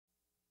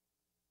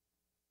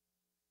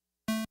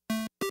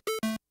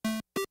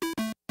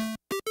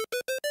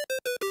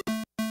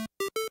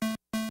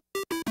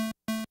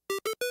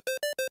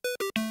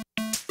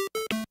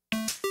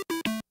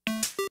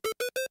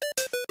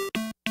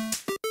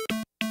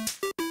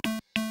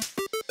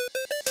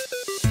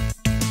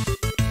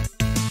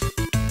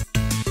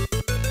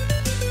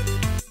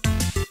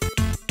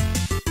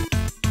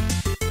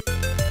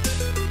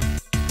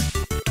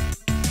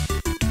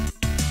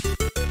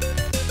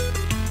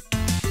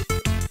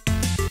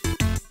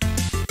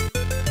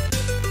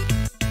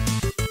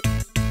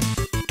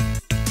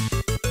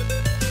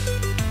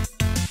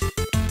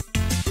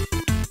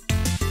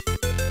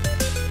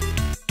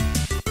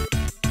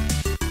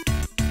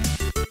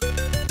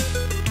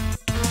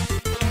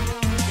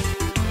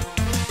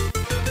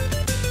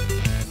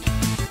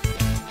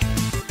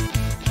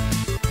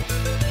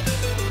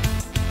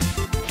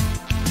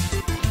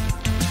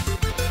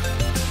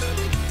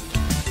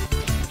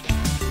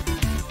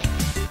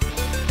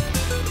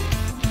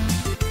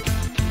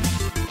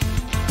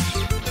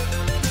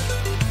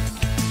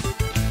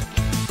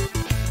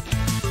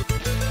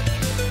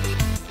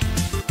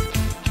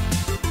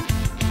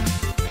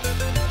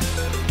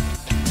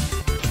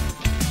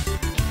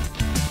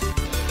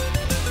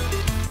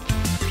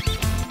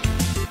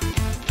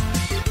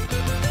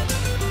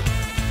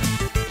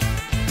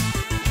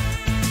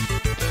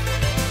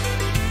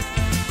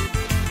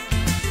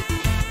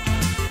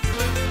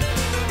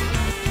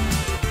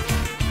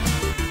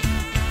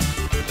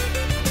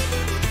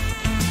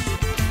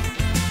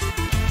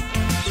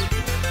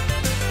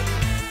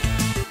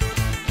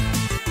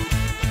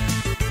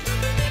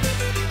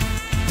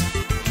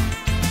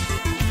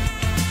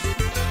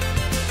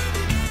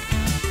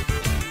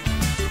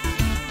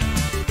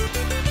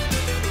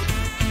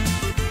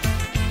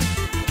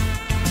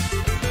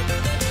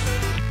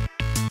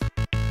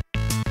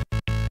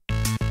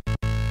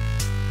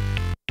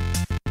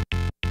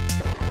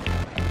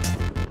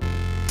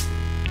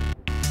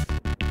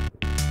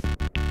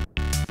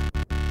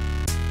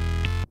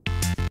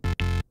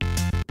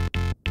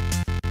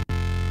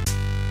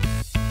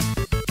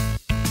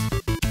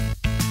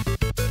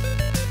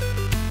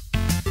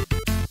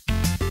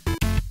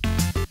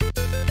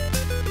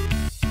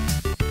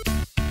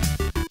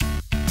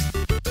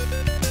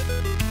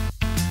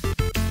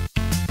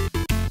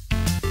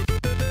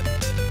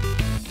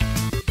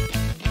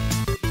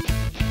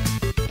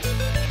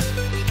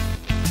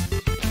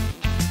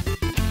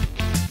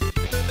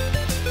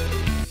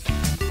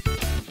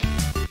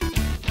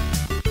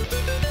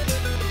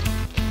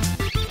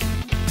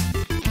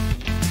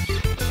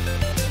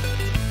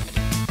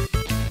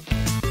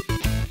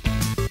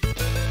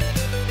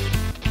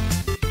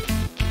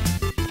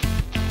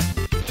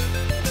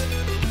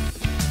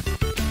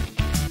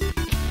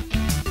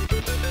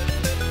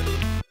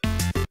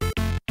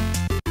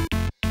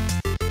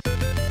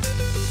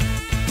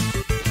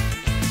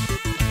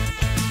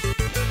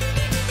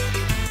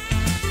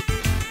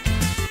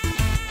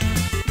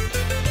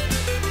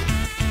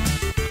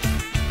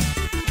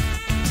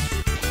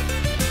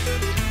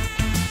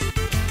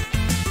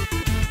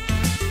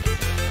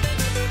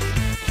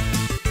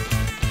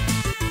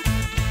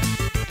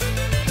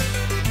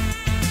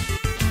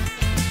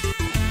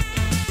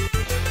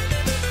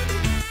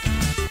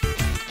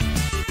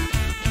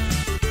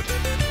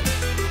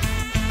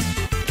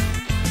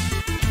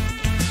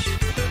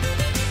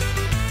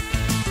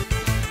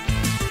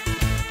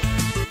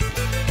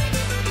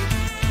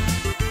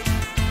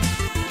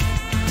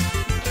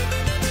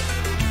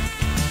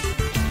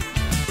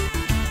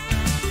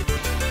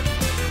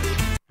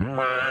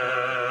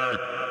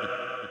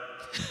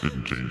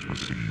Didn't change my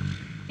scene.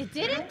 It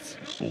didn't?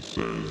 Still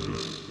says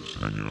it's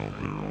hanging out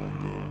there on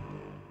the...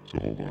 So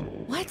hold on.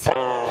 What?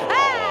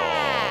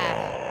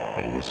 Ah!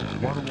 Oh, let's see.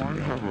 Why do I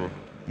have a...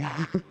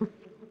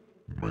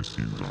 My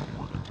scenes aren't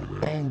working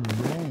today. Oh,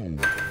 no.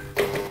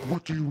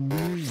 What do you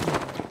mean?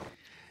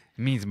 It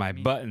means my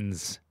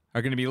buttons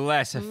are going to be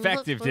less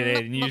effective today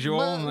than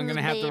usual. I'm going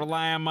to have to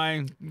rely on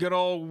my good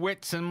old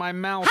wits and my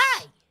mouth.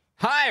 Hi!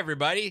 Hi,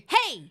 everybody.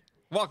 Hey!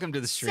 Welcome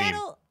to the stream.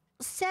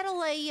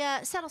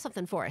 Settle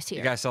something for us here.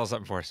 You guys sell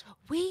something for us.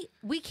 We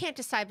can't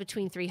decide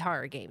between 3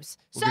 horror games.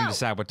 We're going to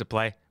decide what to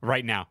play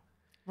right now.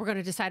 We're going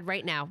to decide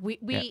right now.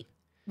 Yeah.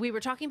 We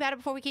were talking about it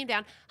before we came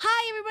down.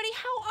 Hi, everybody.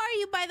 How are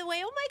you, by the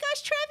way? Oh, my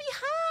gosh, Trevi,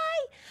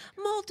 hi.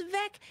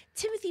 Moldvec,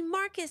 Timothy,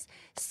 Marcus,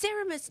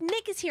 Ceramus,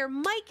 Nick is here.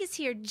 Mike is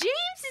here.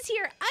 James is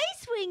here.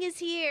 Icewing is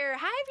here.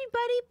 Hi,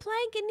 everybody.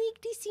 Plank, Anik,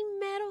 DC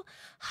Metal.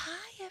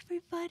 Hi,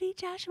 everybody.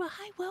 Joshua,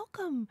 hi.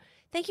 Welcome.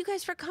 Thank you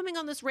guys for coming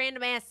on this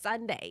random-ass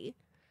Sunday.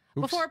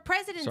 Oops. Before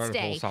President's Sorry to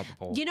Day. stop the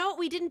poll. You know what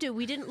we didn't do?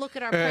 We didn't look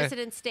at our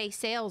President's Day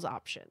sales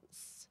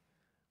options.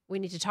 We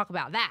need to talk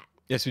about that.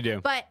 Yes, we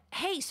do. But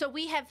hey, so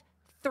we have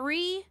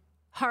 3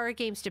 horror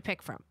games to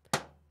pick from.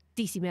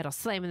 DC Metal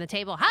slamming the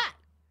table. Hi,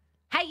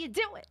 how you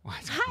doing?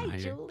 What's Hi, going on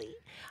here? Julie.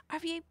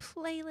 RVA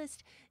playlist.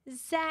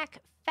 Zach,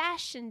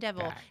 Fashion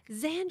Devil. Back.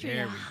 Xandria,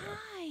 There we go.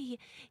 hi.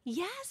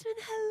 Yasmin,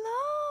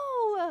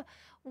 hello.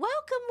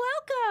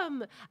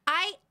 Welcome.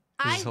 I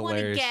is want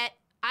to hilarious.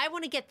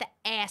 get the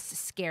ass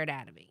scared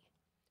out of me.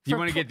 You For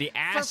want to pre- get the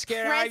ass for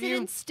scared out of you?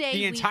 President's Day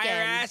The entire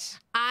weekend, ass?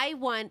 I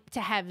want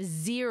to have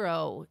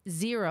zero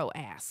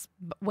ass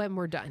when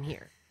we're done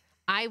here.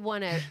 I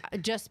want to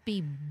just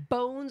be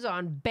bones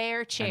on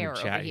bare chair Under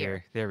over chat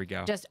here. There we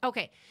go. Just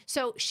okay.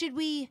 So should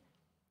we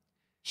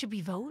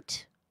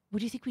vote? What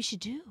do you think we should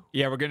do?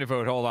 Yeah, we're gonna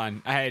vote. Hold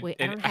on. Wait,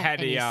 I don't have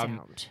any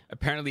sound.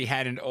 apparently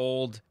had an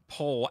old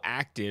poll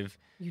active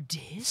You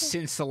did?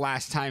 since the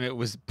last time it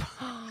was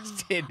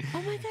posted.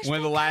 Oh my gosh!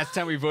 When the thank last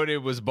time we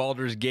voted was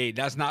Baldur's Gate.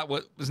 That's not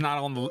what was not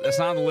on the. It's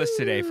not on the list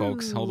today,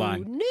 folks. Hold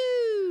on.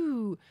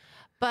 No.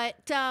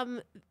 But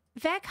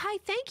Vec, hi,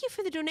 thank you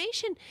for the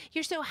donation.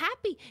 You're so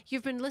happy.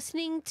 You've been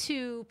listening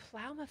to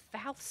Plowma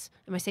Faust's,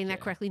 am I saying that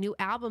correctly? New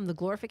album, The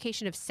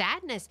Glorification of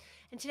Sadness.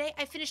 And today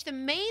I finished the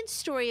main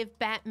story of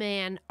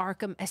Batman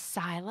Arkham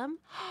Asylum.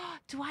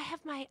 Do I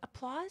have my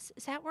applause?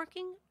 Is that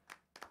working?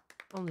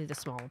 Only the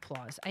small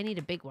applause. I need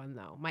a big one,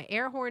 though. My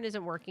air horn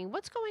isn't working.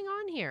 What's going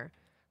on here?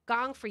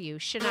 Gong for you.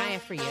 Shania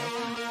for you.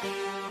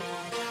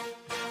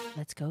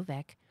 Let's go,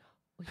 Vec.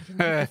 Oh, you didn't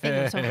do the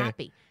thing. I'm so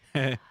happy.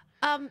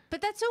 But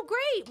that's so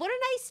great. What a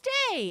nice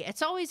day.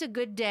 It's always a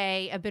good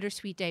day, a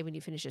bittersweet day when you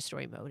finish a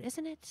story mode,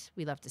 isn't it?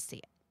 We love to see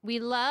it. We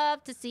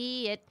love to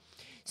see it.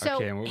 So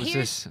Okay, and what was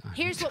this?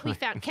 here's what we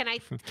found. Can I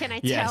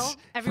Yes, tell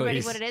everybody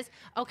please. what it is?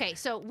 Okay,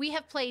 so we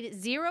have played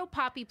 0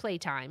 Poppy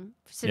playtime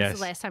since Yes.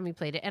 the last time we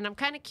played it, and I'm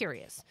kind of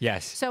curious.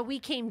 Yes. So we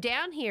came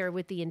down here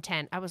with the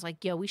intent. I was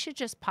like, yo, we should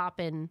just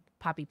pop in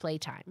Poppy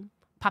playtime.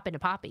 Pop into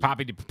Poppy. Pop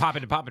it.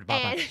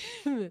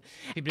 And,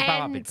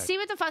 and see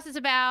what the fuss is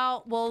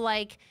about. We'll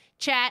like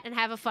chat and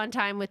have a fun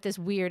time with this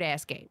weird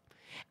ass game.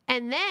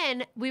 And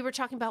then we were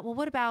talking about, well,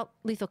 what about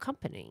Lethal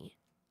Company?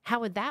 How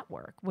would that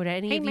work? Would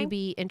any of you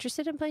be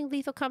interested in playing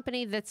Lethal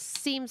Company? That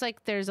seems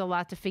like there's a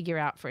lot to figure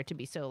out for it to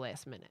be so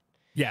last minute.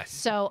 Yes.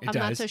 So it I'm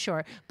not does. so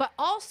sure. But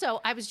also,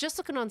 I was just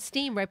looking on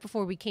Steam right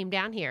before we came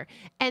down here,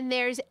 and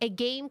there's a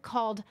game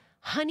called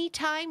Honey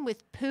Time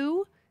with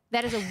Pooh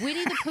that is a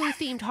Winnie the Pooh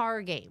themed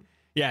horror game.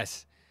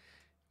 Yes.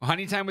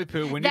 Honey Time with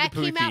Pooh. Winnie That the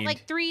Pooh came out themed.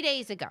 like 3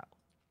 days ago.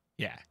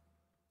 Yeah.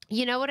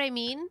 You know what I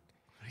mean?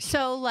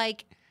 So,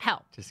 like,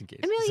 help. Just in case.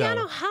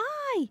 Emiliano, So,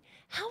 hi.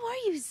 How are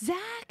you,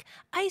 Zach?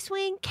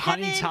 Icewing,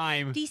 Kevin, Honey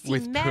Time DC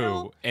with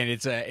Metal. Pooh, and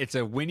it's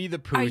a Winnie the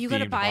Pooh Are you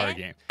gonna themed buy horror it?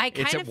 game. I It's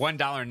kind at of-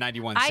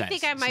 $1.91. I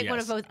think I might So wanna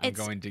yes, vote. I'm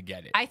It's- going to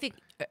get it. I think,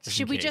 Just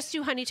should in we case. just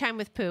do Honey Time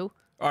with Pooh?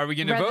 Are we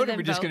going to rather vote, or are than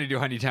we just vote? going to do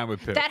Honey Time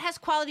with Pooh? That has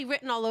quality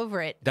written all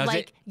over it. Does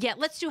like, it? Yeah,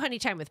 let's do Honey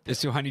Time with Pooh.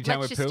 Let's do Honey Time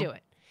Let's with just Pooh? do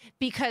it.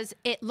 Because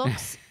it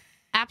looks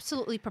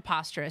absolutely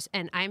preposterous,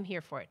 and I'm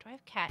here for it. Do I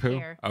have cat Pooh.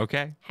 hair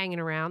Okay. hanging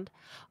around?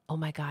 Oh,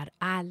 my God.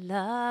 I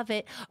love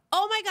it.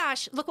 Oh, my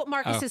gosh. Look what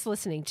Marcus Oh. is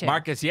listening to.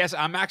 Marcus, yes,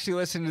 I'm actually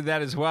listening to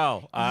that as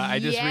well. I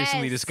just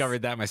recently Yes.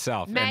 discovered that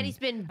myself. and Maddie's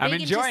been I'm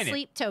big enjoying into it.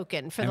 Sleep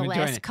Token for I'm the enjoying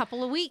last it.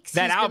 couple of weeks.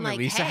 That He's been album, like, at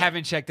least. hey. I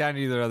haven't checked out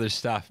any of their other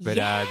stuff, but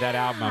that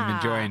album I'm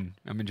enjoying.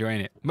 I'm enjoying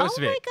it. Most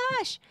oh of it. my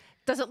gosh.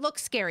 Does it look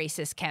scary,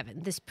 says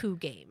Kevin, this Pooh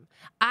game?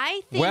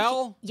 I think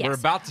Well, yes. we're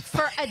about to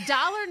For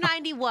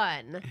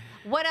 $1.91.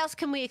 What else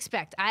can we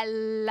expect? I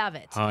love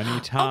it. Honey Oh my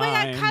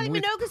Time God, Kylie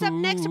with Minogue's up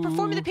next to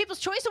perform at the Pooh. People's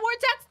Choice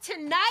Awards. That's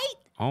tonight.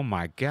 Oh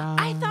my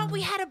God. I thought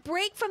we had a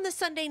break from the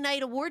Sunday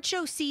night award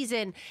show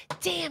season.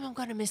 Damn, I'm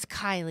going to miss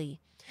Kylie.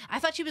 I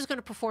thought she was going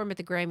to perform at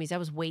the Grammys. I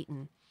was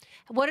waiting.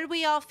 What did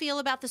we all feel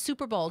about the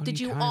Super Bowl? Did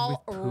you Time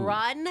all with Pooh.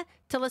 run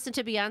to listen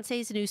to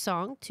Beyonce's new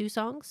song? 2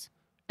 songs?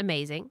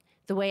 Amazing.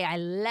 The way I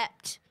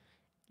leapt,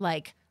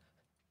 like,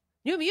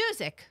 new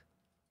music.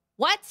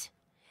 What?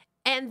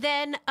 And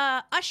then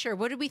Usher.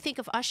 What did we think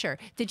of Usher?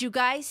 Did you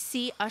guys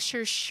see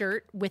Usher's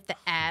shirt with the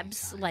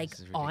abs God, like this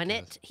is on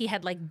ridiculous. it? He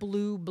had like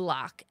blue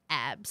block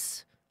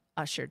abs.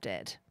 Usher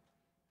did.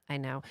 I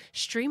know.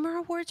 Streamer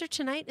awards are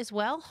tonight as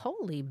well.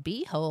 Holy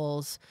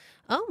beeholes.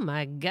 Oh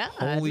my God.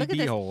 Holy Look at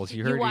this. beeholes.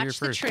 You heard it here watched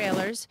the first.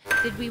 trailers.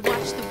 Did we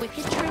watch the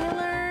Wicked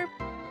trailer?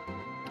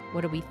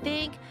 What do we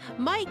think?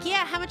 Mike,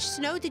 yeah, how much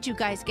snow did you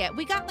guys get?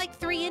 We got like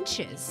 3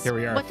 inches. Here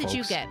we are, What did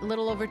you folks. get? A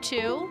little over 2?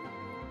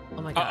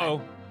 Oh my God.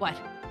 Uh-oh. What?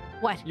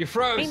 What? You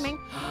froze. Bing, bing.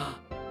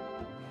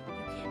 You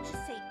can't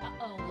just say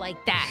uh-oh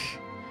like that.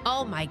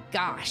 Oh my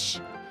gosh.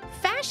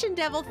 Fashion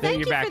Devil, There, thank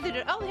you're you back. for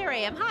the oh, here I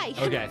am. Hi.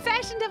 Okay.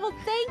 Fashion Devil,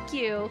 thank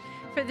you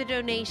for the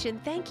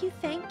donation. Thank you,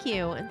 thank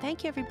you. And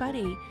thank you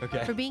everybody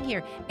Okay. for being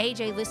here.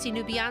 AJ listing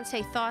new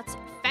Beyonce thoughts.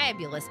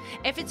 Fabulous.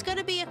 If it's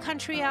gonna be a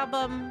country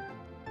album,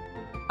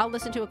 I'll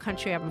listen to a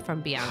country album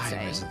from Beyonce.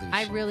 resolution.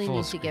 I really Full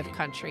need to give screen.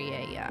 country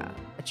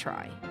a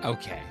try.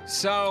 Okay.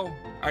 So,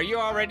 are you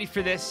all ready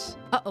for this?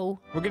 Uh-oh.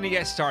 We're going to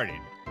get started.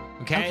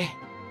 Okay? Okay.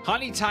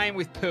 Honey Time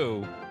with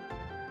Pooh.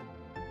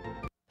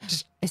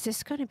 Is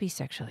this going to be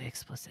sexually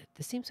explicit?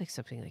 This seems like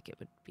something like it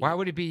would be. Why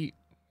would it be?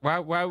 Why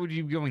would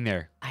you be going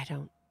there? I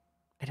don't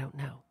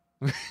know.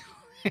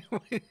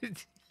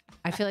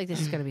 I feel like this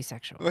is going to be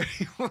sexual.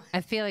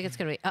 I feel like it's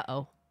going to be,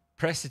 uh-oh.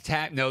 Press the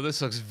tab. No,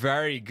 this looks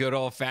very good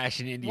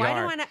old-fashioned indie Why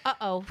art. do I not,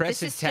 uh-oh. Press This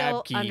the is tab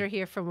still key. under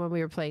here from when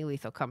we were playing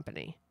Lethal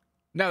Company.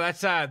 No,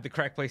 that's the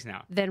correct place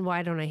now. Then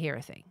why don't I hear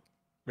a thing?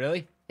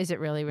 Really? Is it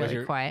really, Was really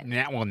your- quiet?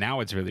 Now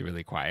it's really,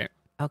 really quiet.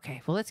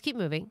 Okay, well, let's keep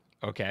moving.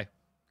 Okay.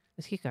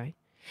 Let's keep going.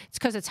 It's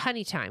because it's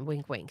honey time,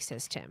 wink, wink,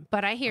 says Tim.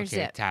 But I hear Okay,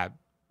 zip. tab.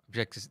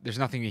 There's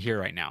nothing to hear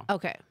right now.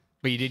 Okay.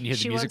 But you didn't hear the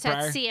She music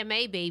wants prior? that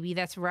CMA, baby.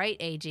 That's right,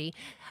 AG.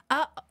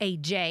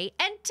 AJ.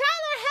 And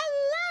Tyler,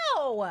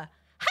 hello.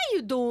 How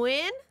you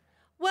doing?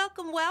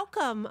 Welcome,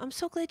 welcome. I'm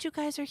so glad you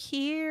guys are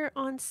here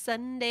on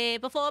Sunday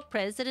before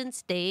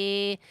President's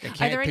Day. Can Are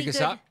I there any pick us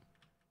good... up?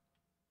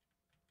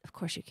 Of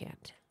course you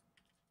can't.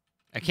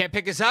 I can't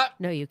pick us up?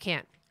 No, you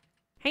can't.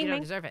 You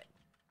don't deserve it.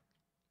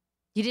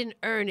 You didn't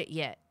earn it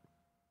yet.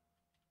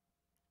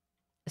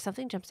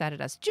 Something jumps out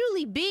at us.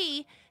 Julie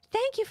B,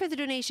 thank you for the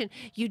donation.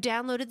 You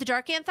downloaded the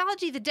Dark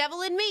Anthology, The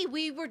Devil in Me.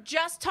 We were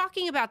just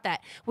talking about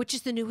that, which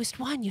is the newest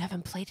one. You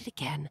haven't played it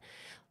again.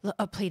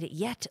 Played it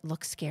yet.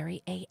 Looks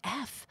scary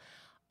AF.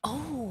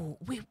 Oh,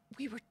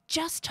 we were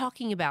just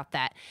talking about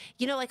that.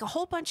 You know, like a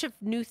whole bunch of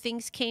new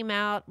things came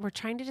out. We're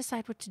trying to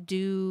decide what to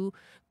do.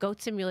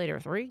 Goat Simulator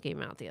 3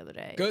 came out the other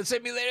day. Goat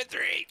Simulator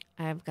 3.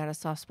 I've got a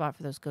soft spot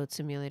for those Goat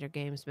Simulator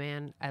games,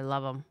 man. I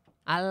love them.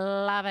 I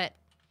love it.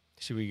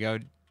 Should we go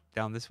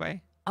down this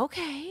way?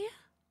 Okay.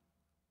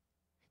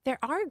 There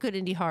are good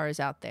indie horrors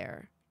out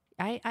there.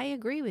 I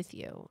agree with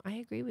you. I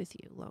agree with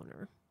you,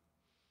 Loner.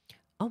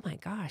 Oh my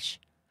gosh.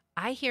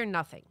 I hear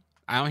nothing.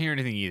 I don't hear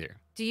anything either.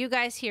 Do you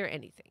guys hear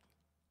anything?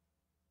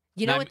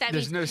 You know Not- what that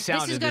there's means? no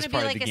sound This is in going this to be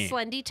part of like the a game.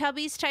 Slendy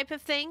Tubbies type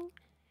of thing,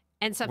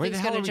 and Where something's the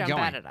hell going are to we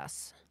jump out going? at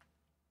us.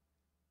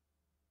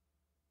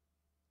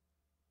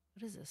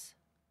 What is this?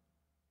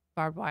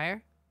 Barbed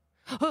wire?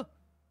 Well,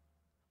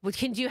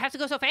 do you have to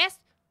go so fast?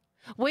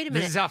 Wait a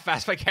minute. This is how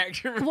fast my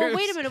character moves. Well,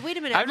 wait a minute. Wait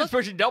a minute. I'm Look, just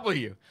pushing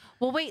W.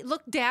 well, wait.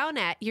 Look down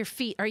at your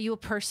feet. Are you a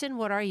person?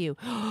 What are you?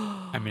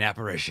 I'm an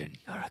apparition.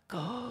 You're a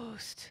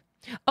ghost.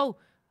 Oh,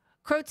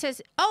 Croat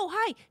says, oh,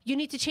 hi. You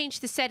need to change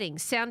the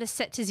settings. Sound is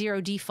set to 0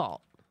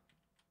 default.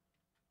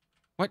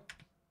 What?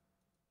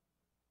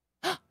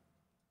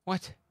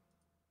 What?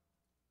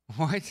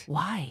 What?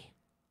 Why?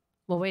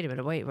 Well, wait a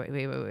minute. Wait.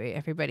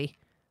 Everybody.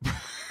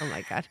 Oh,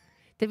 my God.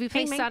 Did we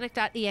play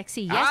Sonic.exe? Yes,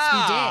 we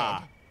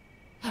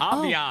did.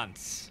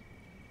 Ambiance.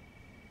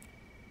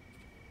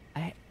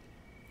 I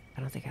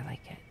don't think I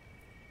like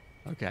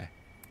it. Okay.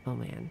 Oh,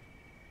 man.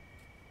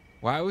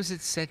 Why was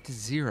it set to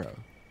 0? I don't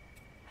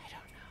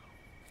know.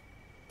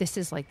 This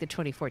is like the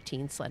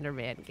 2014 Slender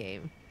Man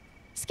game.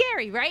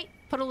 Scary, right?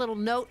 Put a little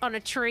note on a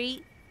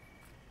tree.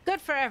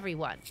 Good for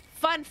everyone.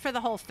 Fun for the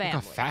whole Look family. how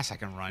fast I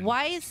can run.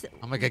 Why is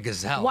I'm like a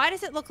gazelle. Why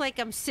does it look like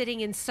I'm sitting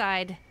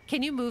inside?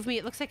 Can you move me?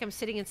 It looks like I'm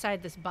sitting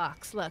inside this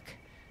box. Look.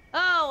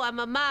 Oh, I'm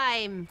a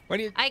mime. What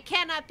do you I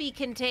cannot be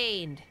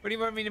contained. What do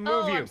you want me to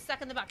move Oh, you? I'm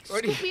stuck in the box.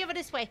 What do you- Scoop me over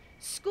this way.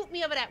 Scoop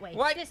me over that way.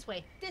 What? This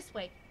way. This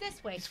way.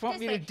 This way. Just want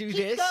this me way. to do keep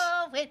this?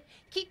 Going.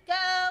 Keep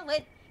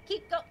going.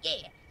 Keep going. Yeah.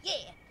 Yeah.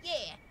 Yeah.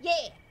 Yeah.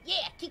 Yeah.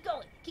 Keep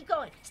going. Keep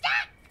going. Stop.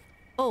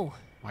 Oh.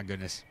 My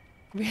goodness.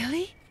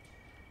 Really?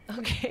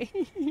 Okay.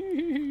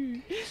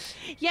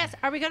 Yes.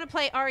 Are we going to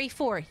play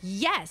RE4?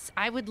 Yes.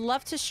 I would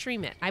love to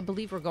stream it. I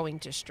believe we're going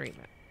to stream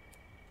it.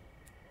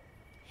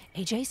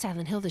 AJ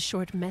Silent Hill, the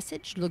short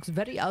message looks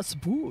very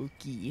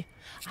spooky.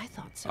 I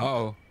thought so.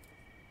 Uh-oh.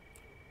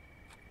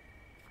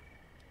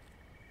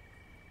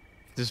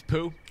 This is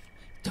Pooh?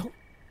 Don't.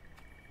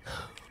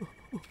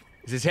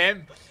 Is this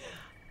him?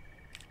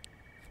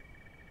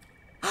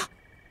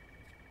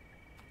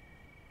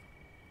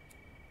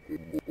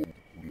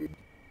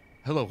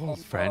 Hello,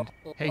 old friend.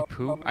 Hey,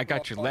 Pooh, I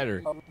got your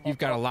letter. You've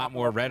got a lot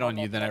more red on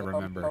you than I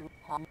remember.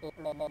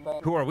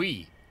 Who are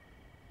we?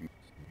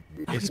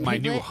 It's my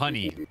new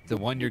honey, the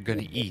one you're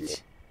gonna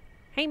eat.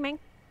 Hey, man.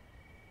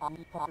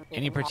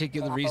 Any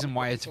particular reason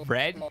why it's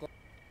red?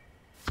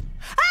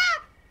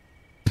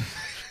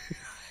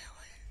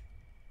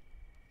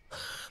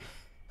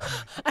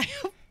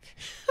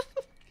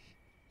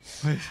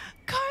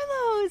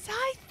 Carlos,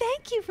 hi.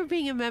 Thank you for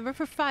being a member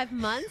for 5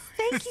 months.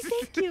 Thank you.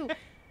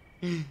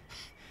 Thank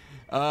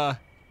you.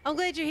 I'm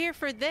glad you're here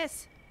for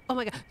this. Oh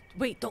my God.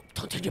 Wait, don't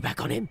turn your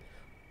back on him.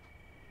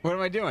 What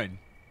am I doing?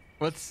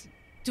 What's...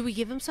 Do we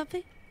give him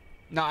something?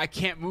 No, I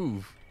can't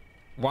move.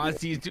 Why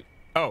is he do...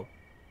 Oh.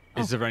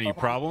 Is there any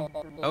problem?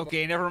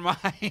 Okay, never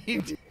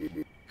mind.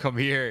 Come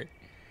here.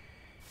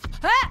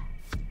 Ah!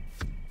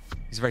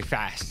 He's very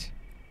fast.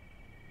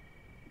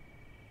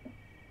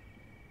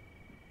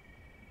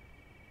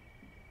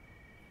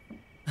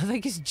 I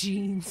like his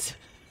jeans.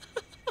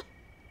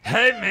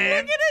 Hey,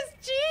 man. Look at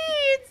his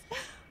jeans.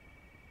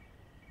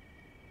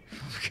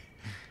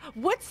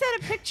 What's that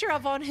a picture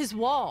of on his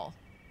wall?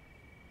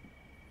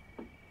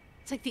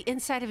 It's like the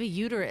inside of a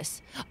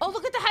uterus. Oh,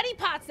 look at the honey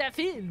pots that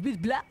filled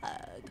with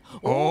blood.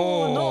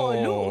 Oh, no,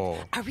 Oh.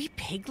 look. Are we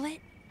piglet?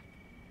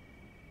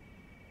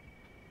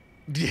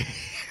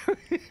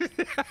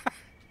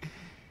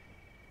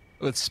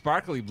 With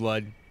sparkly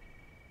blood.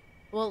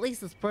 Well, at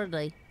least it's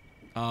pretty.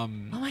 Oh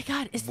my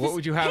God! Is What this...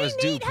 would you have hey, us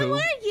do, Nate, Pooh? How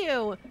are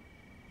you?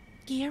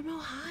 Guillermo,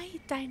 hi.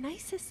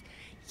 Dionysus,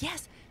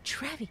 yes.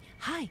 Trevi,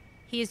 hi.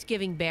 He is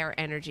giving bear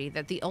energy.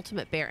 That the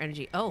ultimate bear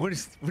energy. Oh, What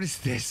is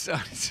this?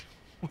 What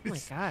oh my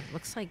is, God!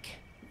 Looks like.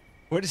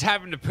 what has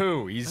happened to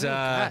Pooh? He's Oh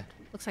God.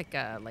 Looks like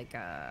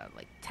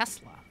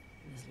Tesla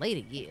in his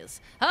later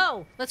years.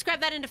 Oh, let's grab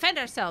that and defend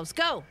ourselves.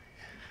 Go.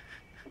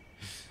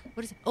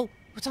 What is it? Oh,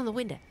 what's on the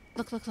window?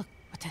 Look. What's a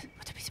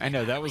piece of I know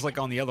paper that on was the like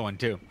on the other one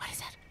too. window? What is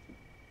that?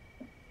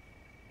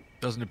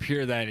 Doesn't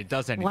appear that it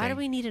does anything. Why do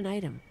we need an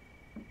item?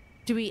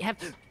 Do we have?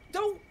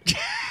 Don't.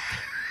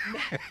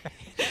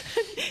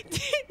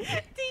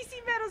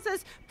 DC Metal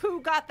says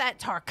Pooh got that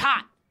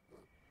Tarkat.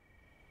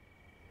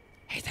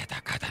 Hey, that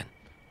Tarkat.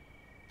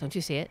 Don't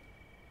you see it?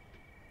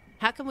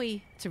 How can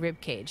we? It's a rib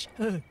cage.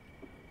 What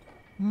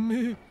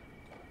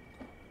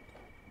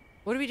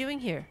are we doing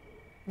here?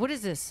 What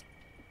is this?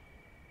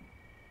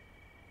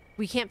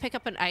 We can't pick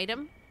up an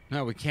item.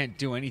 No, we can't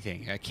do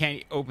anything. I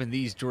can't open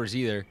these drawers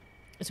either.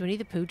 Is Winnie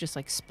the Pooh just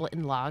like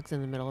splitting logs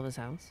in the middle of his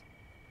house?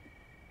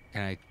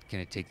 Can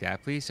I take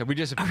that, please? Are we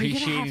just Are we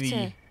appreciating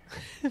gonna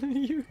have to?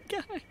 You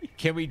guys.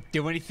 Can we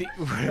do anything?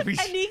 What are we...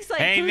 And Neek's like,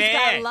 Hey, Pooh's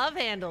man. got love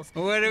handles.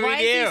 What do we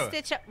Why do? Is he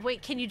stitch up?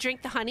 Wait, can you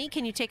drink the honey?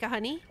 Can you take a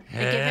honey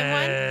and give him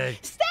one?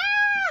 Stop!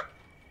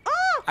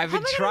 Oh, I've how been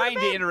am I gonna trying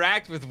go to back?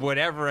 interact with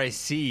whatever I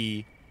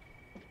see.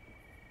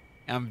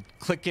 I'm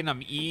clicking.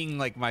 I'm eating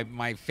like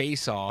my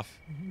face off.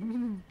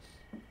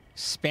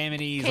 Spamming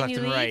these Can left you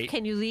and leave? right.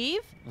 Can you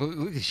leave? Look at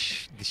the Is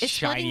splitting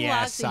shiny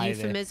ass logs a side of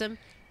it. euphemism?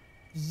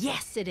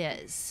 Yes, it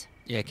is.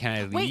 Yeah, can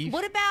I leave? Wait,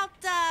 what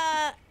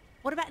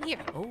about in here?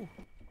 Oh.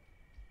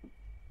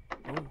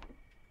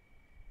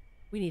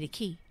 We need a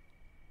key.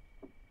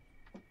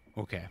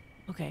 Okay.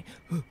 Okay.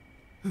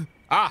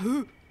 Ah!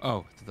 Oh, I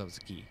thought that was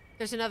a key.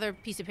 There's another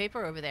piece of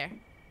paper over there.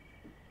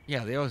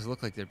 Yeah, they always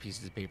look like they're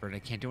pieces of paper, and I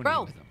can't do anything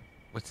Bro. with them.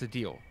 What's the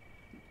deal?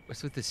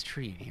 What's with this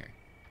tree in here?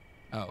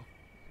 Oh,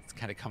 it's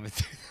kind of coming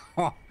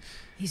through.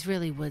 He's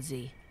really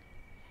woodsy.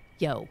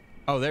 Yo.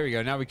 Oh, there we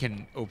go. Now we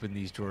can open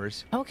these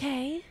drawers.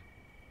 Okay.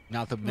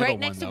 Not the middle Right one,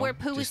 next to though. where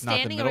Pooh is Just not the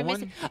standing. Or middle am I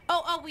missing?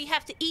 Oh, we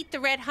have to eat the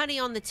red honey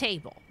on the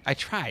table. I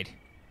tried.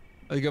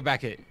 Let me go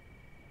back at it.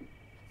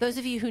 Those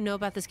of you who know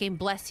about this game,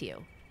 bless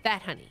you.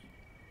 That honey.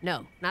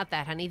 No, not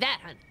that honey. That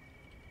honey.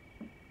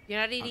 You're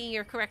not eating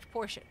your correct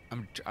portion.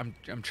 I'm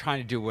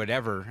trying to do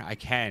whatever I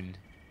can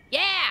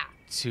Yeah!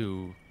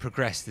 to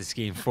progress this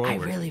game I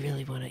forward. really,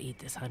 really want to eat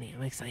this honey.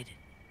 I'm excited.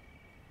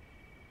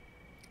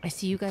 I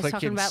see you guys Clicking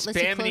talking about Lizzie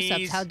close-ups.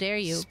 spaminies, How dare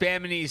you?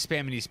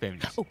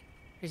 Spaminies. Oh,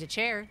 here's a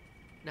chair.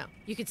 No,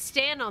 you could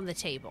stand on the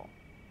table.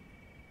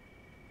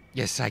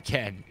 Yes, I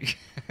can.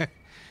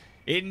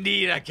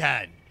 Indeed, I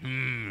can.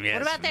 Yes.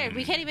 What about there?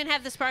 We can't even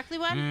have the sparkly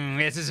one?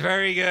 This is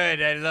very good.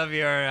 I love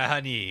your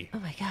honey. Oh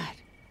my God.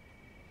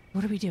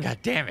 What are we doing? God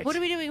damn it. What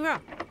are we doing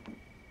wrong?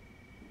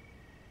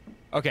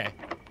 Okay.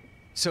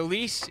 So at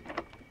least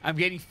I'm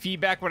getting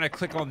feedback when I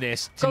click on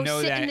this to Go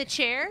know sit that in the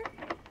chair.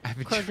 I've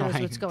been Claude knows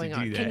trying what's going to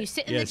on. do that. Can you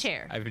sit in the Yes,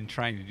 chair? I've been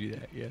trying to do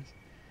that. Yes.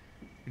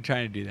 I'm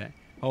trying to do that.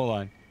 Hold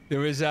on. There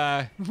was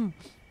there's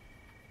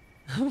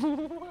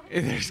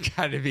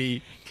got to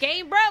be.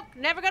 Game broke.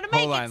 Never gonna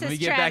make Hold it, on. says Let me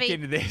get back Travie.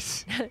 into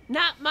this.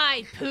 Not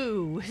my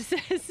poo,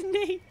 says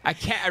Nate. I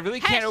really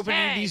can't open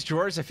any of Hashtag. these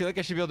drawers. I feel like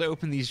I should be able to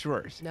open these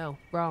drawers. No,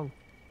 wrong.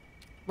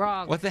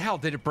 Wrong. What the hell?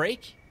 Did it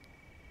break?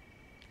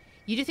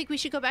 You do think we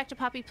should go back to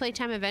Poppy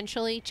Playtime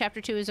eventually? Chapter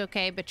 2 is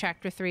okay, but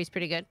Chapter 3 is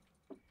pretty good.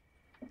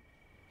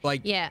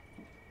 Like, Yeah.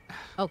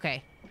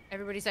 Okay.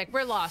 Everybody's like,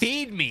 we're lost.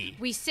 feed me.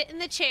 We sit in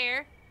the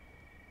chair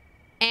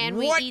and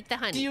What we eat the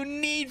honey. do you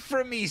need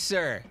from me,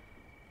 sir?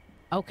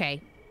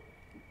 Okay.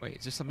 Wait,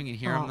 is there something in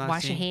here I'm not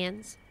wash seeing? your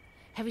hands.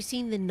 Have you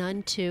seen The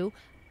Nun 2?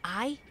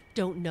 I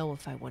don't know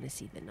if I want to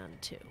see The Nun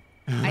 2.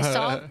 I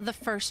saw the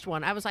first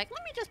one. I was like,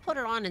 let me just put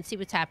it on and see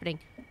what's happening.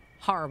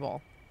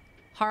 Horrible.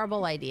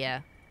 Horrible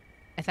idea.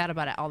 I thought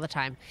about it all the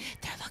time.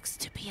 There looks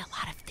to be a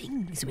lot of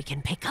things we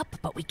can pick up,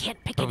 but we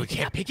can't pick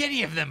anything up. pick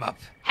any of them up.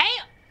 Hey!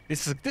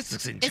 This looks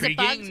Is it intriguing.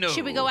 bugs? No.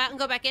 Should we go out and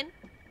go back in?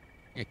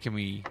 Yeah, can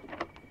we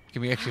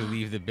actually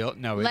leave the build?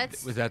 No,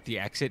 Let's- without the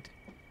exit.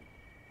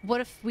 What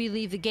if we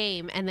leave the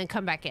game and then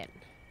come back in?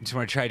 Just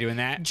want to try doing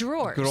that.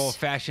 Drawers. Good old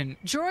fashioned.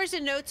 Drawers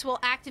and notes will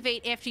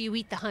activate after you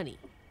eat the honey.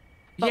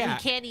 But Yeah,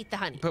 we can't eat the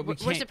honey. but we We're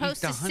can't eat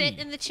supposed the to honey. sit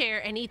in the chair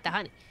and eat the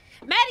honey.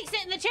 Maddie,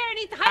 sit in the chair and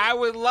eat the honey. I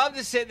would love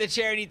to sit in the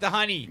chair and eat the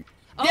honey.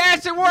 Oh.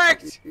 Yes, it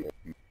worked.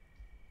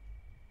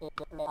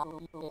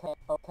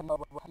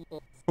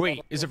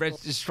 Wait, is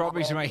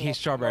strawberries? You might hate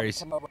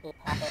strawberries.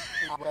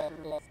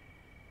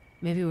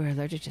 Maybe we're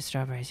allergic to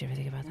strawberries. You ever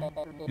think about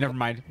that? Never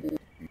mind.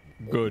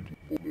 Good.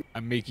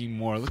 I'm making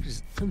more. Look at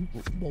this.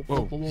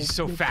 Whoa, he's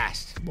so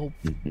fast.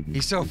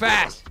 He's so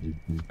fast.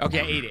 Okay,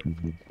 I ate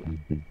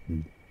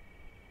it.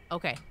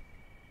 Okay.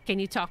 Can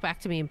you talk back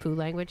to me in poo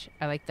language?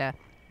 I like that.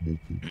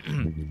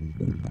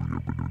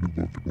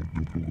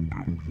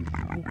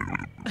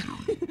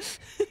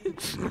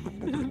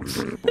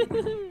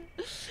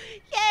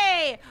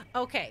 Yay!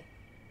 Okay.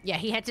 Yeah,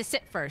 he had to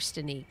sit first,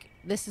 Anik.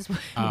 This is what.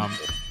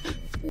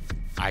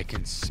 I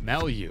can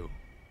smell you.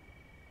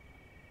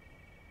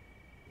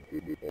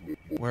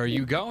 Where are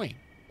you going?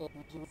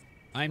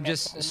 I'm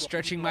just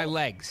stretching my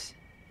legs.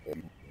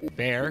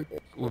 Bear,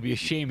 it would be a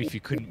shame if you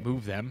couldn't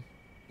move them.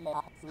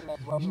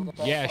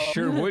 Yeah,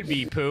 sure would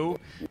be, Pooh.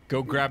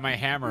 Go grab my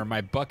hammer and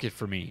my bucket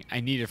for me. I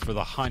need it for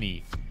the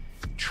honey.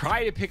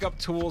 Try to pick up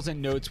tools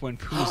and notes when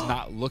Pooh's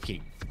not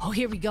looking. Oh,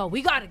 here we go.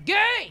 We got a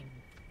game.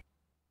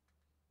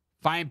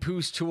 Find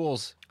Pooh's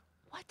tools,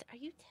 What are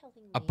you telling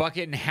me? a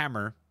bucket and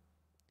hammer.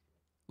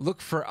 Look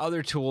for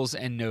other tools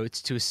and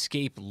notes to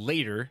escape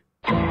later.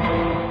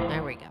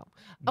 There we go.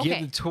 Give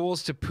Okay. the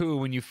tools to Pooh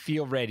when you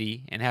feel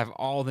ready and have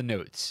all the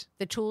notes.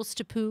 The tools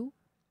to poo.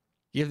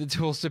 Give the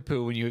tools to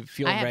Pooh when you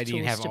feel I have ready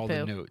and tools have to all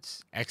the Pooh.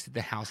 notes. Exit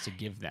the house to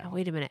give them. Oh,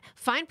 wait a minute.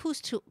 Find Pooh's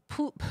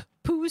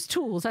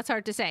tools. That's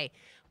hard to say.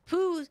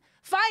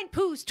 Find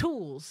Pooh's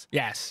tools.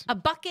 Yes. A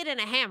bucket and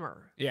a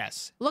hammer.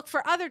 Yes. Look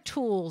for other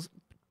tools.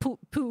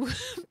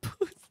 Pooh's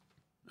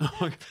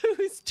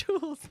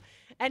tools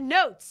and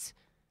notes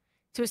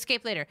to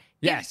escape later.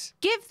 Yes.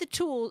 Give the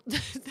tool.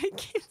 They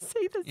can't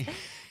say this.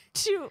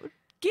 To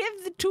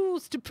give the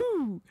tools to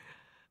Pooh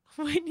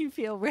when you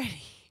feel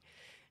ready,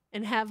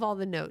 and have all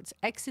the notes.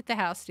 Exit the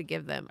house to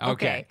give them.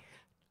 Okay.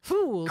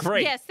 Fools.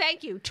 Great. Yes,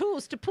 thank you.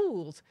 Tools to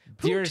pools.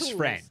 Pooh Dearest tools.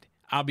 friend,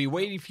 I'll be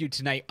waiting for you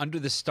tonight under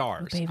the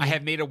stars. Oh, baby. I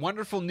have made a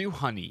wonderful new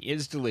honey. It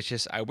is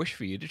delicious. I wish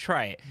for you to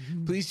try it.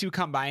 Please do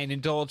come by and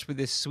indulge with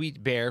this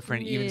sweet bear for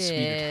an even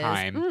sweeter Yes.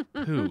 time.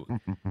 Pooh.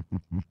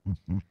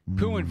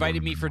 Pooh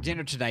invited me for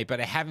dinner tonight, but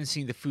I haven't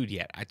seen the food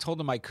yet. I told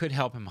him I could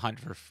help him hunt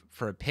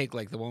for a pig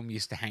like the one we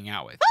used to hang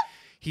out with.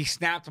 He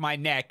snapped my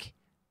neck.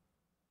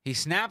 He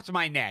snapped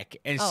my neck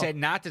and Oh. said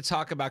not to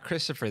talk about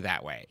Christopher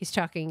that way. He's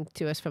talking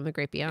to us from the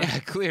great beyond. Yeah,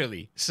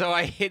 clearly. So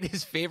I hid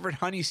his favorite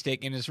honey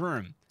stick in his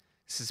room.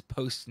 This is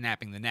post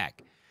snapping the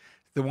neck.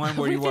 The one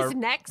where With you his are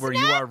neck where you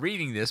snapped? are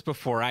reading this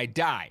before I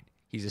died.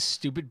 He's a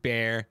stupid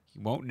bear. He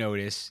won't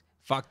notice.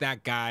 Fuck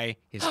that guy.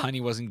 His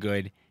honey wasn't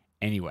good.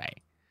 Anyway.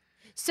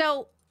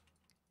 So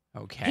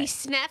Okay. he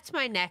snapped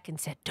my neck and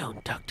said,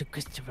 "Don't talk to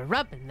Christopher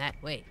Robin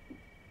that way."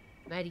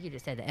 Maddie, you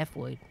just said the F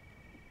word.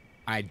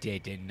 I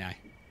did, didn't I?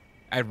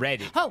 I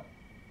read it. Oh,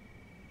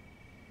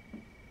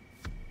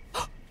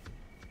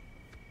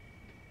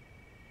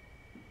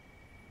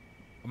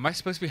 Am I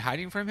supposed to be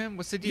hiding from him?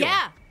 What's the deal?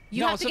 yeah.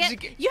 You No, have to I'm get.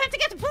 supposed to You have to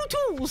get the Pro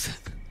Tools.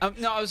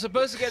 No, I was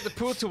supposed to get the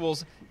pool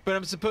tools, but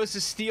I'm supposed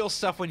to steal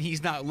stuff when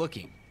he's not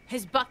looking.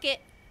 His bucket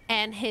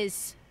and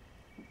his.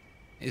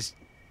 Is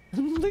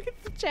Look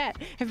at the chat.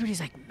 Everybody's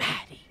like,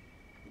 Maddie.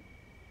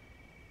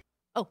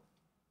 Oh,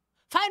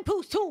 find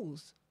Pooh's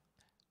tools.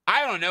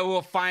 I don't know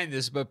who'll find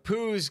this, but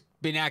Pooh's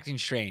been acting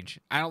strange.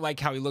 I don't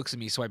like how he looks at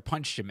me, so I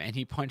punched him, and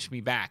he punched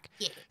me back.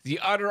 Yeah. The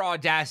utter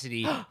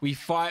audacity. We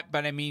fought,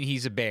 but I mean,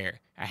 he's a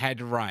bear. I had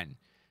to run.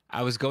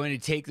 I was going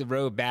to take the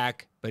road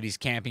back, but he's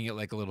camping it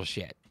like a little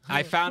shit.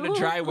 I found a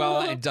dry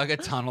well and dug a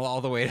tunnel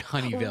all the way to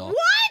Honeyville. What?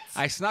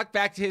 I snuck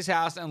back to his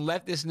house and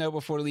left this note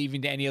before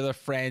leaving to any other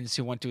friends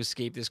who want to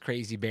escape this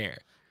crazy bear.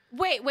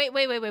 Wait.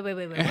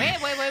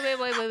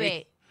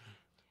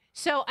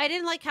 So I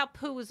didn't like how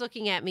Pooh was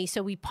looking at me,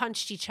 so we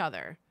punched each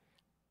other.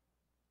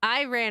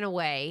 I ran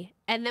away,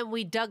 and then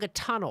we dug a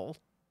tunnel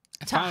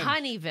to found-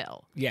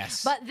 Honeyville.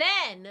 Yes. But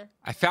then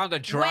I found a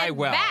dry went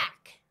well.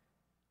 back,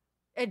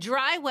 a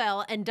dry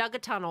well, and dug a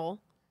tunnel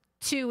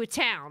to a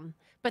town.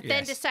 But then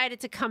Yes. decided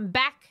to come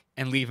back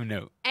And leave a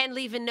note. and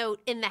leave a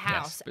note in the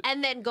house, but-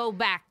 and then go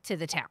back to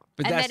the town.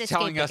 But and that's then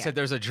telling escape us again. that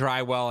there's a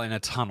dry well and a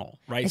tunnel,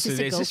 right? Is So this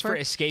a is this for gopher?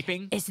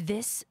 escaping? Is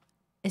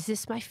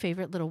this my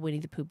favorite little Winnie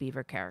the Pooh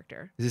beaver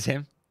character? Is this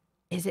him?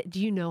 Is it?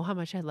 Do you know how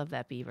much I love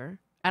that beaver?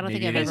 I don't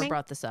Maybe think it I've is. ever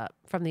brought this up.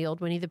 From the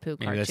old Winnie the Pooh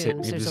Maybe that's it.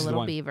 cartoons, Maybe there's this a is the little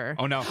one. beaver.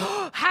 Oh, no.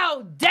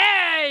 How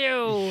dare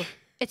you!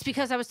 It's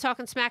because I was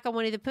talking smack on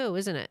Winnie the Pooh,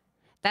 isn't it?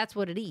 That's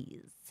what it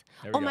is.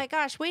 There we Oh go. my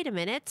gosh, wait a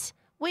minute.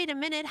 Wait a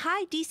minute.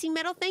 Hi, DC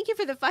Metal. Thank you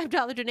for the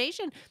 $5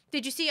 donation.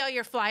 Did you see all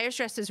your flyers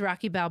dressed as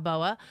Rocky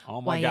Balboa? Oh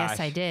my Why, gosh. yes,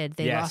 I did.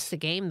 They Yes. lost the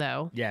game,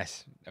 though.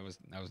 Yes, that was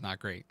not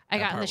great. I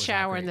That got in part the was not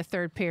shower in great. the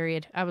third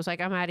period. I was like,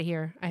 I'm out of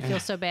here. I feel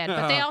so bad.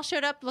 But they all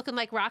showed up looking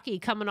like Rocky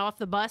coming off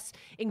the bus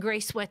in gray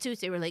sweatsuits.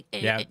 They were like,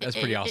 Yeah, that's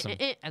pretty awesome.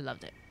 I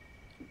loved it.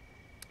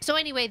 So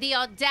anyway, the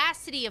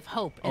audacity of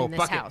hope in this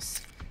bucket.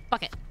 house.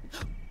 Bucket.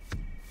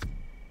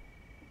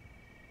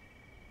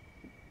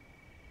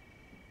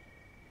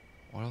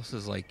 What else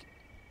is like?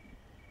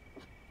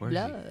 Where's he?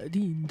 Blood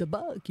in the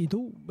bucket.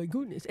 Oh my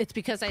goodness. It's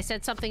because I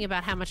said something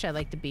about how much I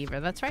like the beaver.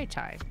 That's right,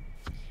 Ty.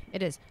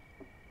 It is.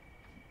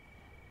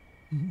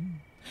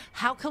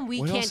 How come we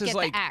What can't else is get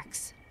like- the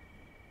axe?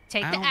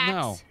 Take I the don't axe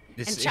know. and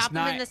It's chop him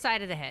in not- the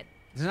side of the head.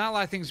 There's not a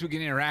lot of things we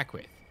can interact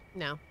with.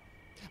 No.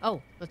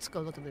 Oh, let's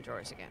go look in the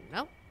drawers again.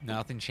 No?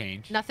 Nothing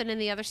changed. Nothing in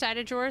the other side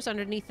of drawers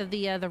underneath of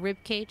the rib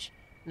cage?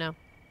 No.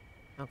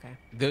 Okay.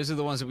 Those are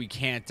the ones that we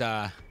can't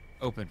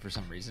open for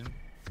some reason.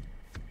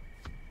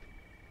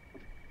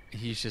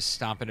 He's just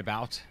stomping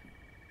about.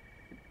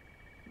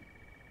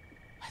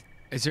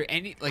 Is there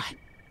any like?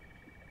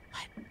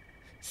 What?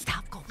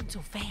 Stop going so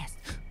fast.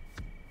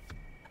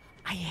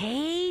 I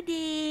hate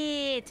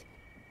it.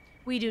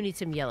 We do need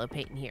some yellow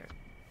paint in here.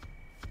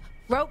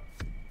 Rope.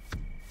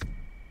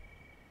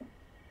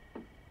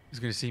 He's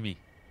gonna see me.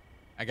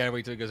 I gotta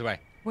wait till he goes away.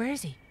 Where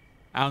is he?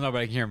 I don't know, but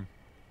I can hear him.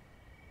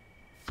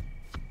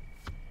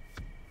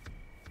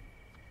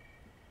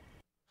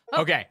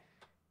 Oh. Okay.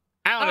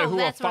 I don't know who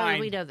will that's why find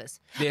we know this.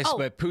 this, Oh.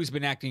 but Pooh's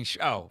been acting.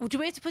 Oh, Well, do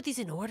we have to put these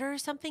in order or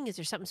something? Is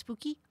there something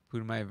spooky?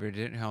 Pooh might have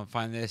didn't help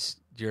find this.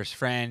 Dearest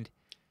friend,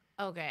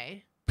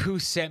 Okay. Pooh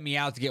sent me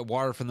out to get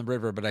water from the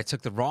river, but I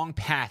took the wrong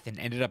path and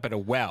ended up at a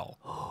well.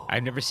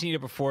 I've never seen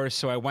it before,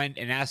 so I went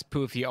and asked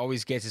Pooh if he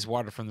always gets his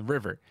water from the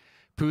river.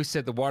 Pooh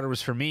said the water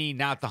was for me,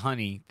 not the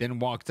honey, then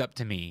walked up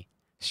to me.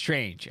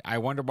 Strange. I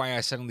wonder why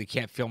I suddenly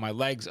can't feel my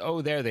legs.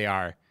 Oh, there they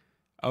are.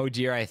 Oh,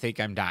 dear, I think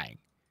I'm dying.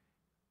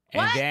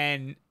 What? And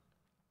then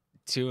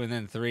 2 and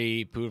then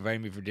 3. Pooh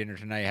invited me for dinner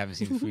tonight. I haven't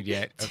seen the food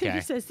yet. Tim Okay.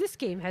 says this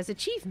game has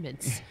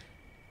achievements.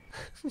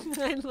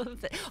 I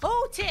love that.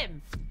 Oh,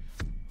 Tim.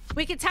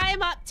 We could tie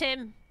him up,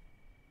 Tim.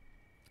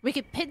 We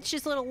could pinch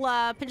his little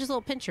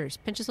pinchers,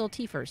 pinch his little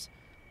teethers.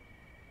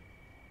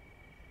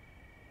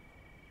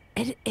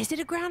 Is it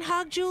a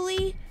groundhog,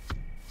 Julie?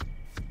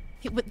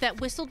 That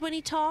whistled when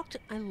he talked?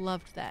 I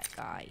loved that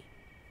guy.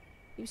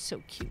 He was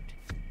so cute.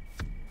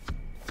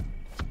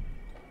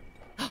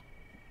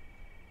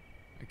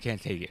 I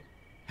can't take it.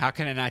 How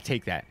can I not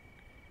take that?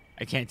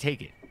 I can't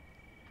take it.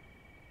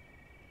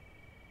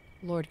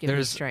 Lord, give me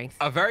There's strength.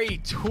 a very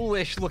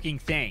toolish looking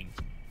thing.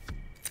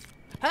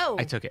 Oh,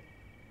 I took it.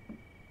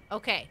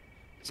 okay.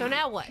 So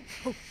now what?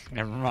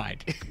 Never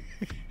mind.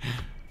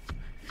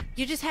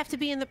 You just have to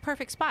be in the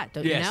perfect spot,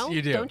 don't Yes, you know?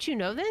 you do. Don't you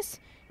know this?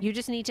 You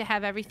just need to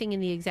have everything in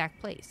the exact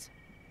place.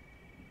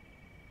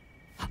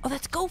 Oh,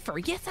 that's Gopher.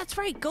 Yes, that's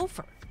right,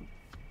 Gopher.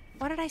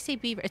 Why did I say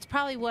beaver? It's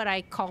probably what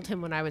I called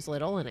him when I was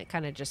little, and it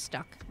kind of just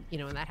stuck. You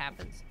know when that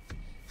happens.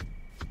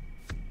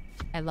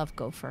 I love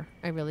Gopher.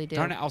 I really do.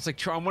 Darn it! I was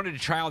like, I wanted to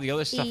try all the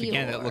other stuff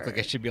again that looked like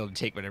I Eeyore. should be able to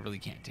take, but I really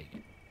can't take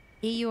it.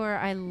 Eeyore,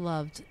 I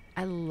loved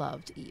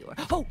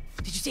Eeyore. Oh,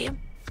 did you see him?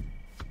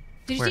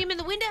 Did you Where? see him in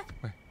the window?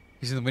 Where?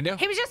 He's in the window.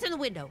 He was just in the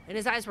window, and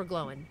his eyes were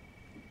glowing.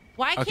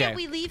 Why Okay. can't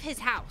we leave his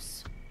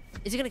house?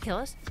 Is he gonna kill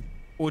us?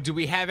 Well, do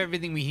we have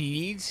everything he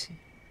needs?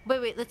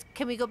 Wait.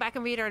 Can we go back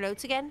and read our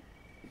notes again?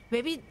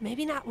 Maybe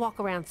not walk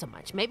around so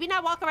much. Maybe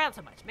not walk around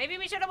so much. Maybe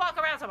we shouldn't walk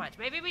around so much.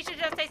 Maybe we should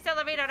just stay still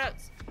and read our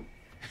notes.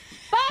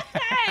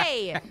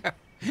 Birthday!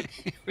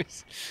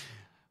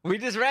 We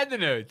just read the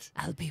notes.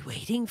 I'll be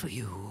waiting for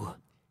you.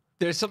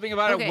 There's something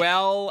about Okay. a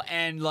well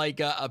and like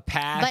a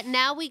path, But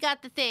now we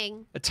got the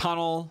thing. a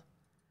tunnel,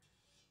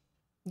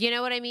 You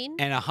know what I mean?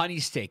 and a honey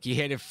stick. He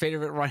had a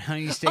favorite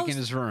honey stick Oh, in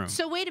his room.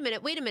 So wait a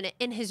minute.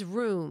 In his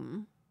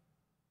room.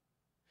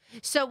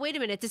 So wait a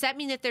minute. Does that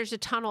mean that there's a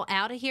tunnel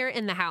out of here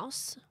in the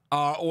house?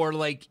 Or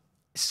like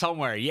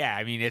somewhere. Yeah,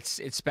 I mean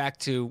it's back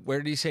to where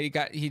did he say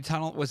he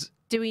tunnel was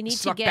Do we need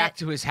snuck to get? back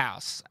to his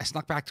house. I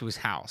snuck back to his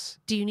house.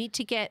 Do you need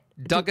to get?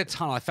 Dug a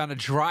tunnel. I found a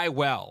dry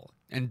well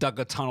and dug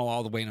a tunnel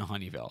all the way into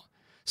Honeyville.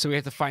 So we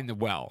have to find the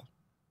well.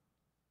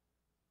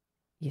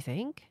 You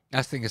think?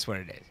 I think that's what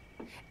it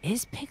is.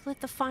 Is Piglet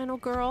the final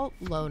girl?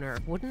 Loner.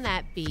 Wouldn't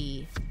that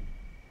be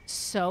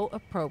so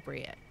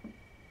appropriate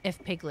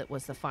if Piglet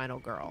was the final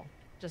girl?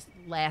 Just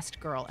last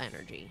girl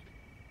energy.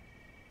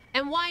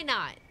 And why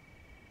not?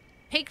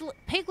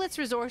 Piglet's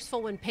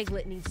resourceful when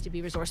Piglet needs to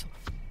be resourceful.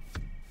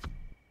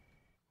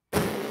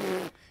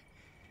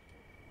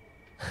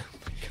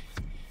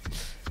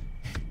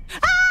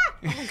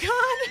 Oh,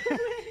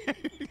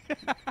 God.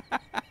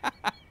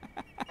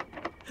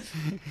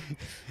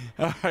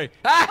 All right.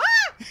 Ah!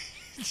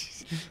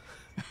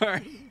 All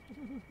right.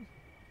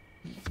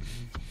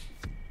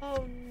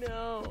 Oh,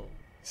 no.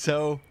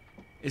 So,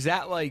 is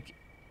that like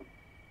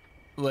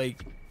So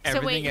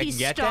everything wait, I he's can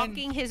get then?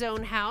 stalking his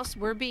own house.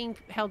 We're being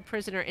held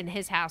prisoner in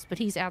his house, but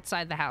he's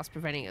outside the house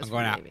preventing us I'm from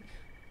going out. leaving.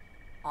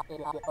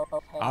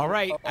 All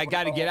right, I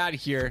got to get out of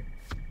here.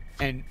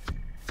 And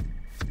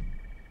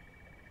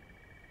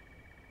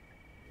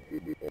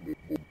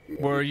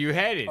where are you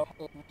headed?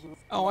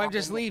 Oh, I'm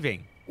just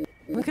leaving.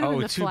 Look at him in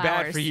Oh, the too flowers.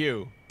 bad for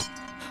you.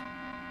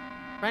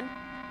 Run.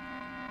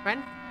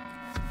 Run.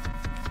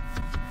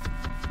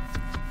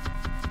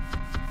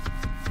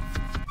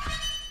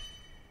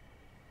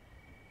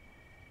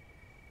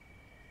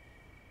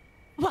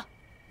 Wha-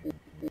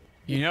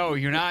 You know,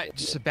 you're not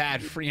just a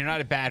bad friend. You're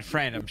not a bad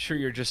friend. I'm sure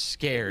you're just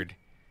scared.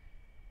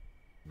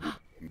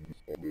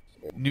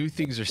 New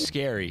things are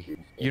scary.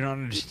 You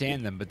don't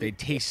understand them, but they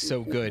taste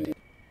so good.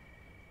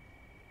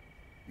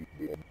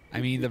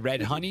 I mean, the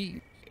red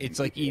honey, it's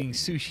like eating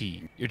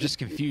sushi. You're just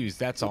confused,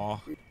 that's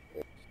all.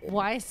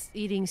 Why is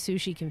eating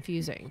sushi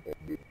confusing?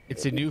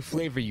 It's a new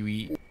flavor you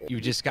eat. You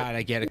just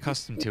gotta get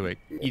accustomed to it.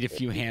 Eat a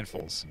few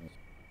handfuls.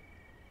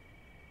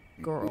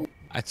 Girl.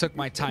 I took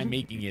my time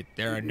making it.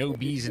 There are no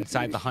bees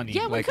inside the honey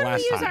Yeah, like couldn't last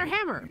we use time. our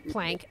hammer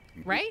plank,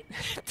 right?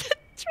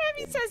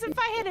 Travis says if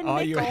I had a nickel.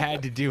 All you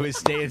had to do is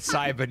stay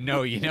inside, but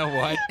no, you know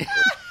what?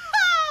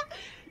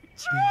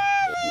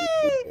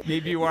 Travis!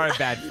 Maybe you are a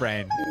bad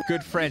friend.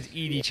 Good friends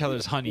eat each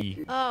other's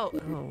honey. Oh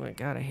my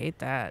God, I hate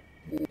that.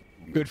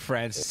 Good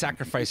friends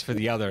sacrifice for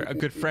the other. A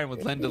good friend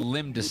would lend a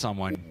limb to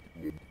someone.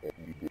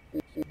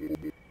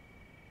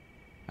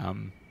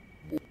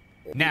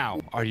 Now,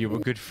 are you a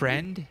good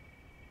friend?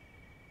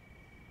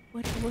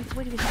 What do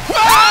you mean?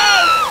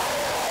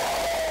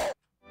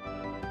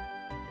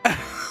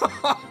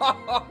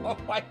 Oh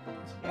my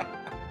God.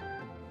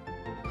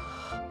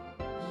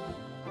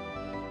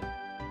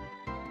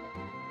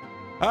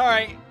 All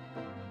right.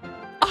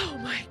 Oh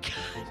my God.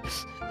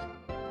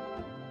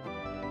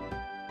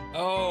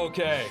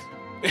 Okay.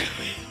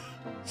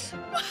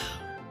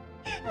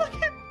 Look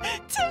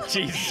at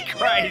Jesus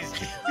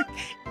Christ.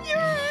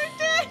 You're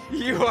dead.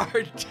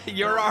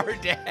 You're our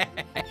dad.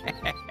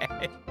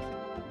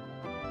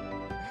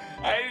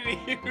 I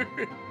didn't even...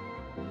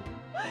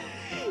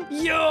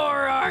 You're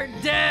our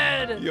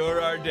dead. You're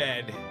our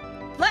dead.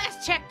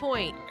 Last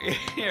checkpoint.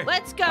 Here.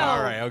 Let's go.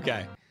 All right,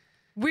 okay.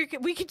 We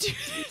could do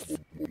this.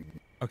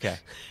 Okay.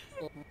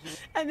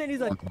 And then he's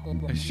like,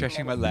 I'm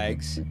stretching my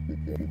legs.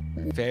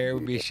 Fair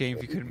would be a shame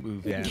if you couldn't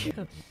move them.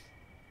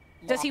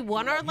 does he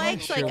want our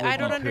legs? Sure Like, would I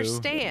don't be, Pooh.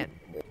 understand.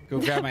 Go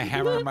grab my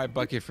hammer and my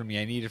bucket for me.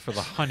 I need it for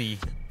the honey.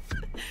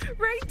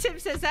 Ray Tim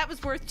says that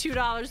was worth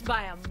 $2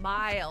 by a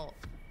mile.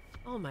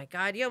 Oh my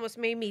God, you almost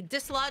made me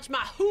dislodge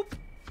my hoop.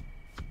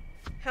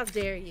 How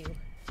dare you?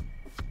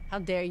 How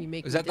dare you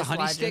make Was me that the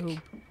honey dislodge a stick? hoop?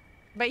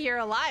 But you're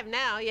alive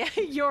now. Yeah,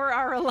 you're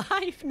our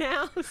alive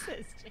now,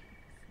 says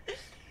James.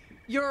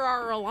 You're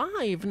our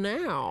alive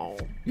now.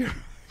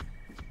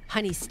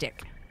 Honey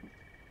stick.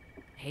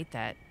 I hate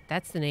that.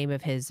 That's the name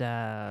of his,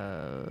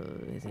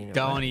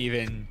 Don't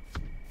even.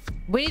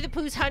 Winnie the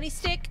Pooh's honey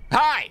stick?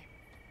 Hi!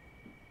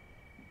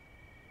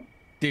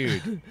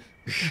 Dude.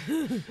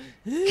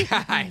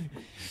 God.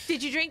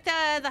 Did you drink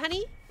the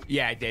honey?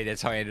 Yeah, I did.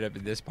 That's how I ended up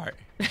in this part.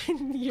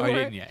 Your, I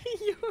didn't yet.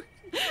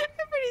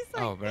 Everybody's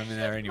like, Oh, but I'm in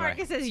there anyway.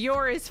 Marcus says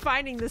your is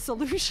finding the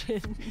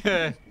solution.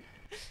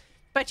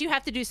 But you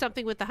have to do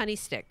something with the honey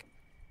stick.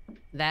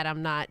 That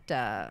I'm not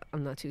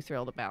too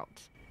thrilled about.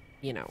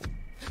 You know.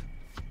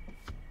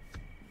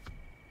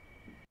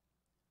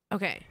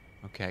 Okay.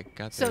 Okay,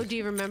 got So this. do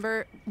you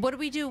remember what do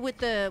we do with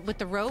the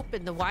rope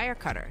and the wire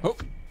cutter? Oh!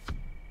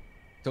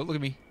 Don't look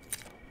at me.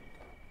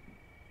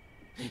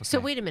 So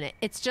Okay. wait a minute.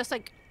 It's just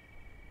like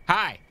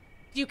Hi!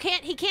 he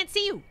can't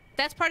see you.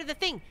 That's part of the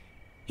thing.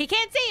 He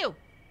can't see you.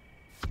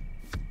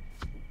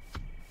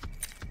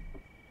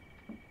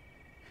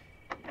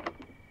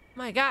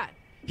 My God.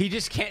 He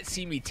just can't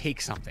see me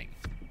take something.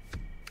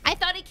 I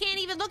thought he can't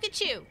even look at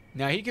you.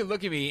 Now he can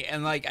look at me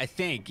and like I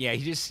think, yeah,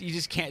 he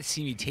just can't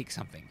see me take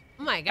something.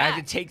 Oh my I God.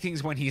 have to take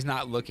things when he's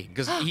not looking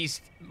because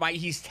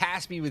he's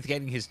tasked me with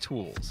getting his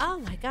tools. Oh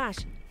my gosh.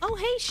 Oh,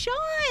 hey,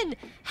 Sean.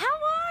 How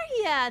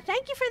are ya?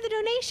 Thank you for the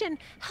donation.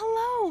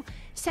 Hello.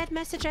 Sad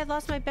message. I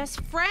lost my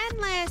best friend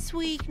last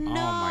week. No. my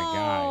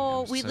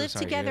God. I'm we so lived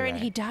sorry to together hear and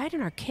that. he died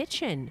in our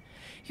kitchen.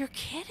 You're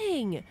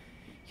kidding.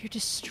 You're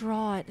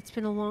distraught. It's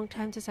been a long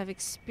time since I've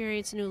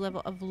experienced a new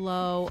level of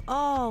low.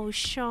 Oh,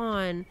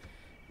 Sean.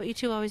 But you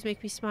two always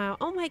make me smile.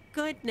 Oh my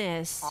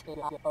goodness.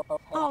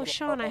 Oh,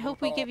 Sean, I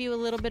hope we give you a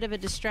little bit of a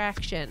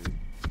distraction.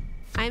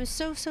 I'm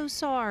so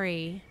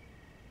sorry.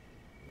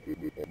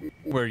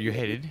 Where are you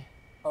headed?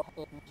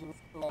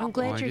 I'm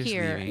glad I'm you're just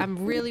here. leaving.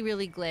 I'm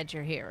really glad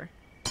you're here.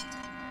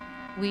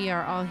 We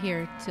are all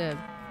here to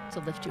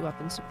lift you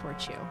up and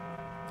support you.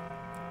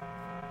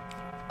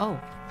 Oh.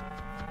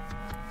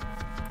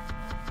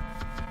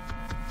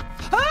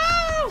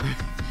 Oh!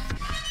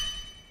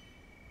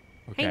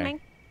 Okay. Hey, man.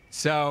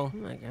 So Oh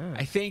my God.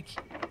 I think,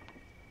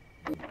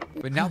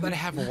 but now that I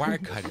have a wire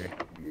cutter,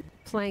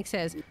 Plank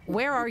says,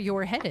 "Where are you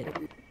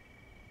headed?"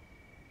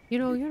 You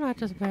know, you're not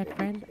just a bad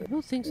friend. I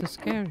know things are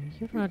scary.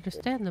 You don't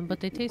understand them, but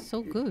they taste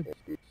so good.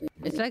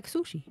 It's like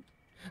sushi.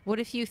 What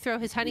if you throw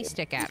his honey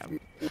stick at him?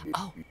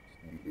 Oh.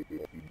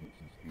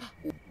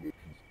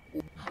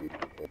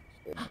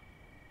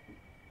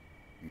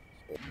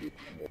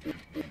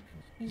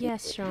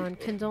 Yes, Sean.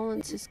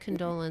 Condolences,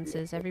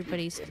 condolences.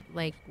 Everybody's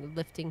like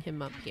lifting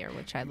him up here,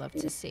 which I love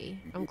to see.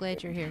 I'm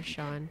glad you're here,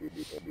 Sean.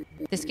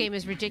 This game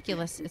is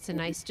ridiculous. It's a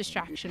nice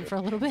distraction for a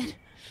little bit.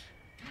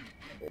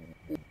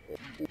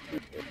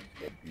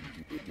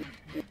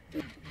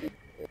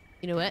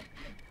 You know what?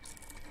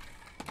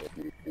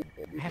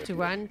 I have to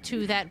run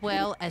to that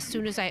well as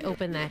soon as I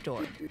open that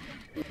door.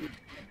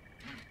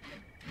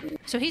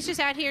 So he's just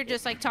out here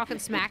just like talking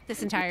smack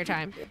this entire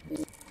time.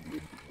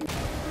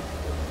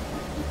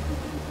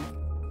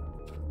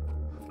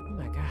 Oh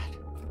my God.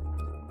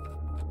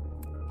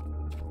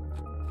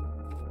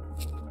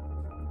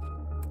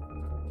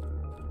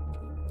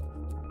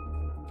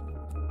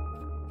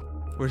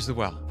 Where's the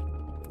well?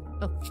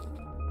 Oh,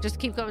 just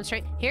keep going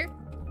straight. Here?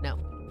 No.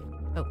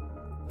 Oh.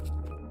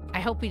 I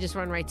hope we just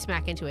run right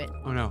smack into it.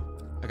 Oh no,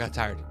 I got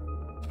tired.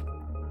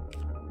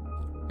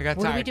 I got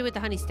What tired. do we do with the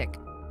honey stick?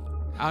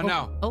 Oh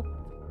no. Oh.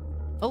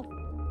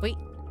 Oh. Wait.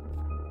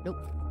 Nope.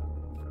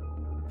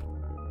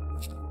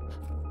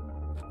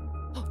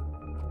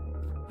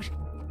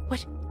 What?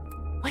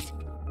 What?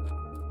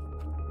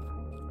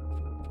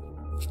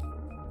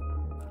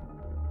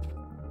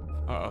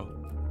 Uh-oh.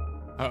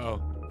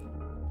 Uh-oh.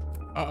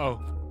 Uh-oh.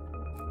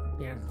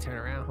 You have to turn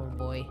around,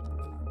 homeboy.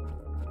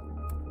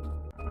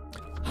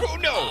 Oh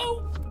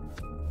no!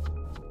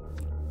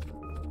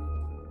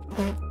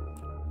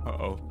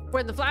 Uh-oh. We're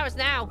in the flowers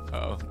now.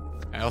 Uh-oh.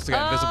 I also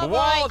got Oh, invisible boy.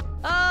 wall.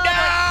 Oh, No!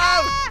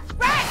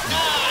 boy.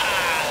 Ah,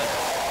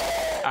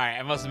 All right,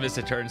 I must have missed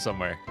a turn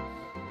somewhere.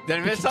 Did I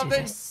miss We can do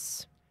something?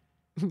 this.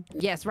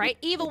 Yes, right?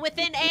 Evil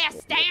within ass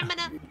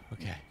stamina.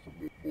 Okay.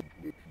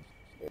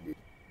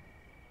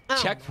 Oh,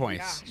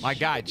 Checkpoints. gosh. My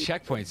God,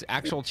 checkpoints.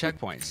 Actual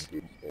checkpoints.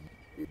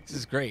 This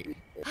is great.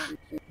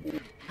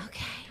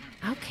 Okay.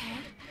 Okay.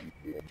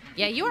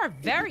 Yeah, you are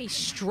very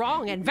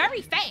strong and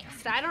very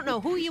fast. I don't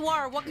know who you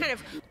are, what kind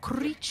of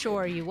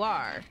creature you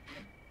are.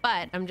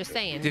 But I'm just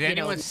saying. Did you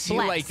anyone know, see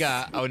bless.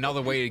 like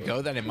another way to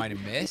go that I might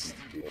have missed?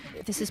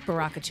 This is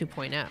Baraka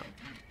 2.0.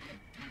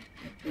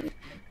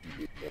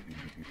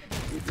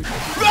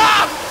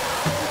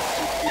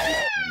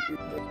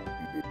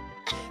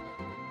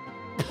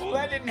 Well,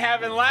 that didn't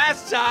happen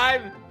last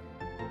time.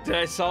 Did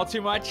I saw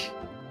too much?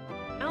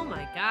 Oh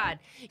my God.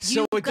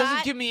 So it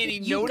doesn't give me any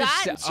notice.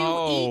 You got too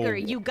Oh. eager.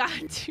 You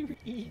got too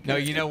eager. No,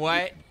 you know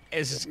what?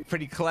 It's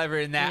pretty clever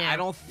in that Yeah. I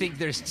don't think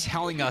there's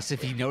telling us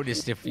if he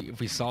noticed if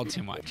we saw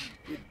too much.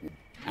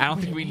 I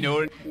don't think we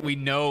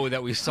know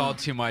that we saw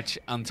too much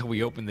until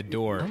we open the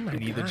door, Oh my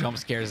and he either God. jump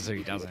scares us or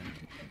he doesn't.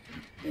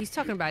 He's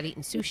talking about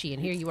eating sushi,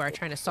 and here you are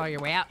trying to saw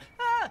your way out.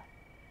 Ah!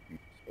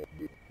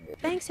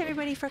 Thanks,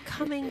 everybody, for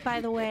coming,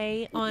 by the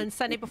way, on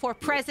Sunday before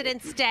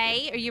President's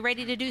Day. Are you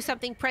ready to do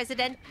something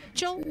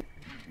presidential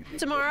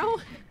tomorrow?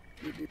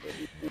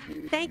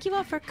 Thank you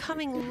all for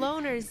coming.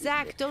 Loner,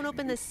 Zach, Don't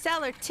Open the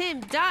Cellar, Tim,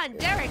 Don,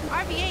 Derek,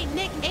 RVA,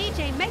 Nick,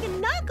 AJ, Megan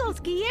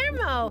Knuckles,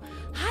 Guillermo.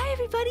 Hi,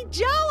 everybody.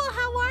 Joel,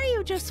 how are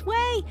you?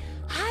 Josue.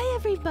 Hi,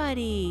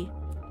 everybody.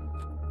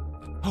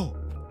 Oh,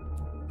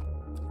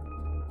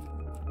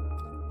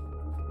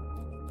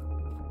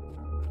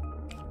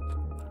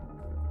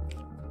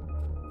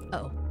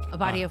 Oh, a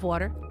body of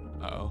water,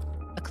 uh-oh.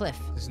 a cliff,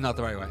 This is not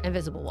the right way.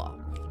 invisible wall.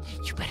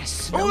 You better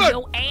slow Hold on.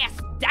 your ass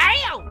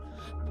down!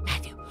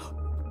 Matthew,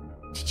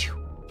 did you?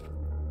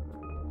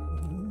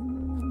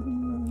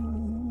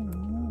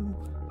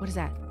 What is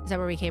that? Is that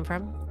where we came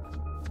from?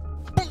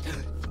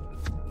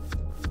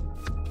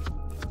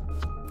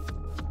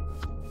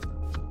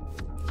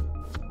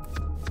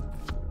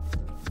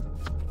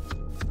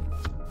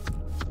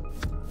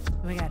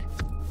 Oh my God.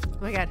 Oh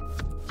my God.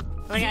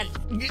 Oh my God.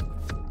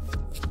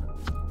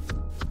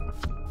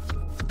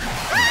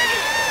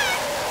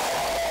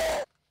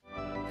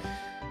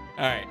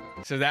 All right,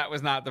 so that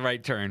was not the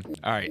right turn.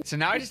 All right, so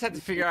now I just have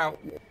to figure out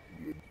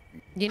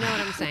You know what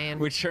I'm saying?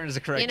 which turn is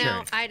the correct You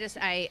know, turn.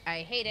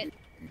 I hate it.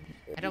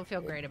 I don't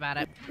feel great about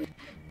it.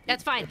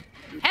 That's fine.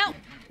 Help!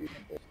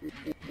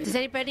 Does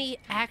anybody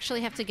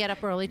actually have to get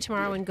up early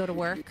tomorrow and go to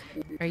work?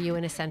 Are you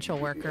an essential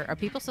worker? Are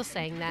people still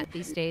saying that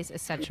these days?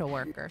 Essential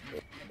worker.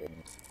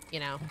 You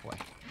know,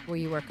 where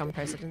you work on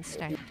President's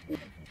Day.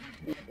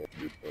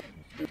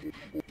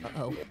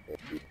 Uh-oh.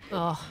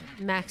 Oh,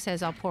 Max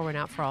says I'll pour one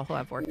out for all who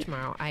have work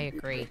tomorrow. I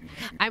agree.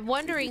 I'm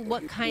wondering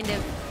what kind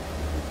of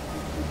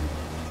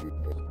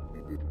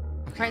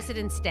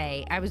President's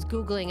Day. I was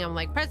Googling, I'm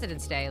like,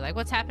 President's Day. Like,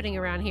 what's happening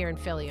around here in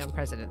Philly on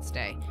President's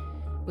Day?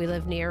 We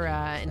live near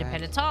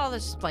Independence Hall.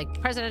 There's like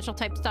presidential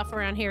type stuff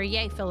around here.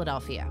 Yay,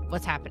 Philadelphia.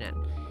 What's happening?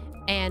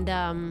 And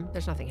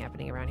there's nothing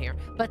happening around here.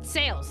 But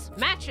sales,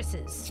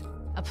 mattresses,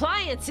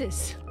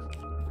 appliances.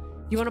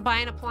 You want to buy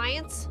an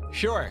appliance?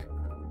 Sure.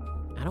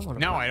 I don't want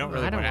to. No, I don't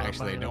really want to wanna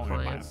actually. I buy don't an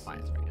want to buy an appliance.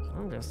 appliance right now.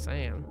 I'm just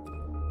saying.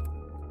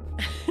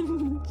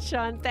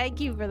 Sean, thank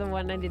you for the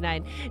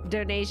 $1.99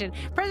 donation.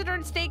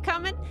 President's Day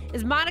coming?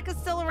 Is Monica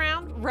still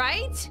around?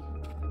 Right?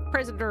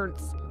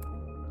 Presidents.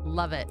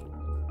 Love it.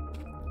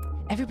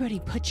 Everybody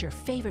put your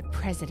favorite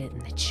president in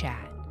the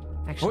chat.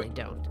 Actually, What?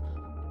 don't.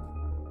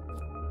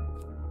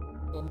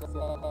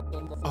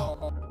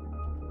 Oh.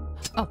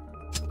 Oh.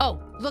 Oh,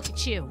 look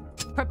at you.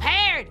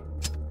 Prepared.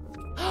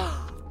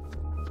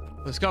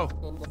 Let's go.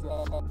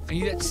 I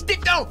need that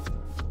stick. No.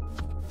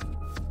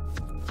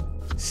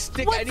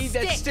 Stick. What I need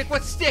that stick? stick.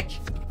 What stick?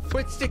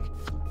 What stick?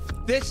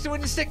 This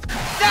one is stick. No!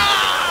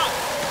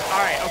 All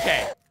right.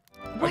 Okay.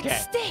 What Okay.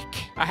 stick?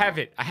 I have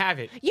it. I have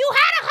it. You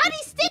had a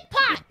honey stick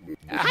pot.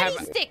 Honey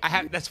stick. I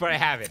have. That's what I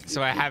have it.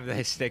 So I have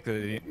the stick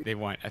that they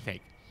want. I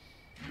think.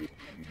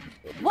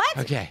 What?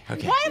 Okay.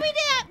 Okay. Why do we do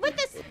that with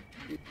this?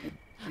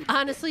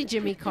 Honestly,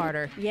 Jimmy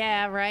Carter.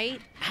 Yeah,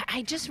 right?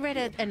 I just read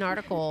an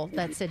article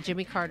that said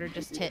Jimmy Carter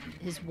just hit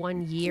his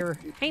 1 year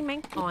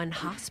on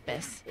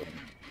hospice.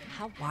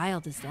 How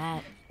wild is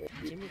that?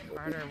 Jimmy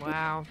Carter,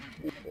 wow.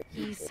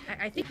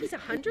 I think he's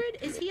 100.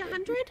 Is he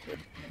 100?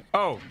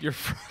 Oh, you're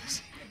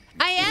frozen.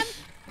 I am.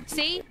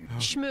 See?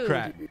 Schmood.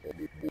 Crap.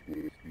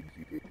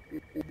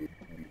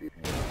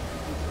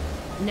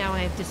 Now I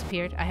have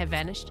disappeared. I have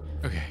vanished.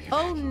 Okay.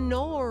 Oh,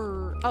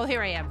 no. Oh,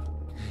 here I am.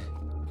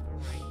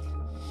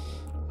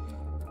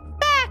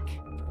 Back!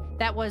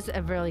 That was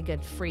a really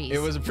good freeze. It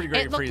was a pretty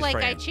great It looked freeze like I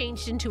frame.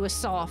 changed into a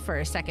saw for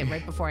a second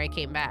right before I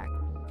came back.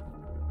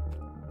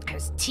 I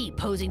was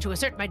T-posing to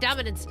assert my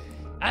dominance.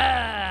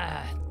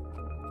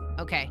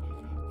 Okay.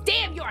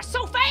 Damn, you are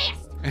so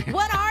fast!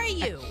 What are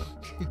you?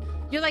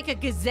 You're like a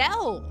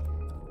gazelle.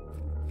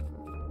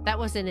 That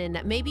wasn't in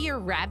that. Maybe you're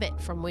Rabbit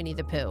from Winnie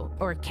the Pooh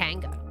or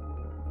Kanga.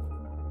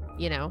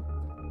 You know?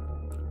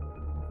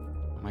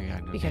 Oh my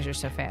God. Okay. Because you're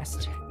so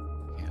fast.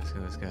 Okay, let's go.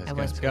 Let's go. Let's I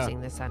go. was Let's go.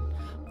 posing this on.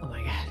 Oh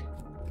my God.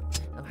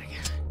 Oh my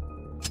God.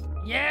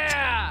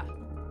 Yeah!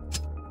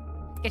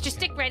 Get your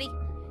stick ready.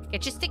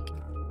 Get your stick.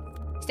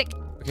 Stick.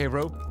 Okay,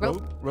 rope.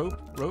 Rope.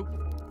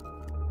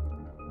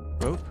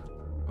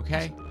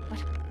 Okay.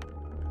 What?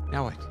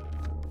 Now what?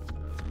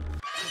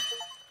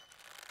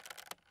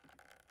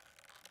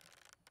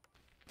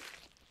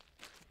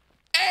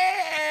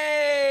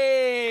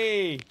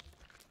 Hey!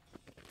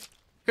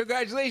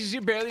 Congratulations,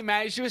 you barely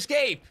managed to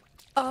escape.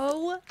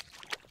 Oh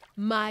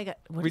my God.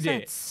 What We is did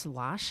that it.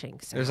 sloshing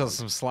sound? There's also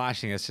some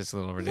sloshing. That's just a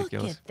little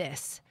ridiculous. Look at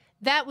this.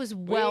 That was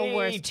well We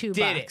worth $2.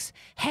 did it.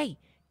 Hey,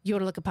 you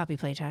want to look at Poppy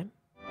Playtime?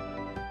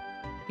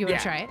 You want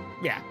to try it?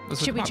 Yeah.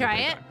 Let's Should look we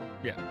try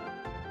Poppy it? Playtime.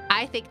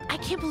 I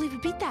can't believe you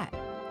beat that.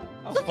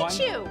 Yeah. Look at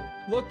you.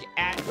 Look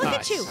at Look us.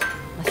 at you.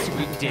 Let's do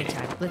We Poppy did it.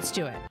 Playtime. Let's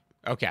do it.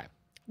 Okay.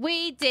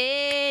 We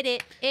did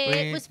it.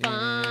 It We was did it.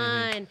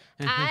 fun.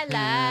 I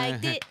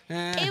liked it.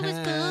 It was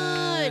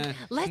good.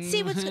 Let's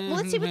see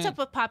what's up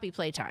with Poppy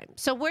Playtime.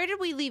 So where did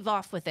we leave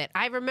off with it?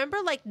 I remember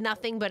like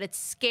nothing, but it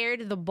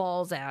scared the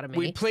balls out of me.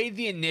 We played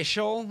the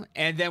initial,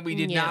 and then we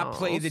did not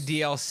play the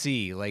Yes.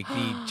 DLC, like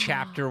the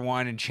Chapter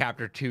 1 and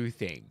Chapter 2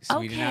 things.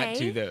 We did not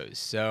do Okay. those.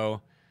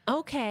 So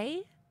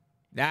Okay.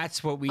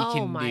 that's what we Oh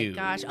can my do.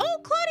 gosh. Oh,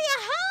 Claudia,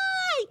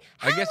 hi.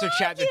 I guess How they're are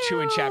Chapter 2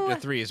 and Chapter you?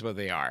 3 is what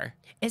they are.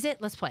 Is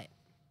it? Let's play it.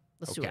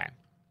 Let's do Okay. it.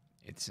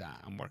 It's,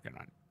 I'm working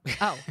on it.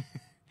 Oh,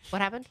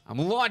 what happened? I'm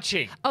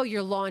launching. Oh,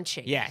 you're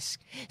launching. Yes.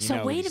 You So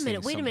know wait a these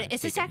minute. things Wait a minute. sometimes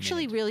Is this take a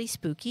actually minute. really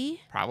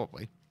spooky?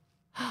 Probably.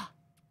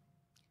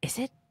 Is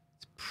it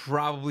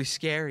Probably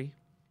scary.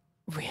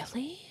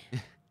 really?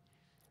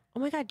 Oh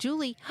my God,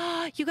 Julie.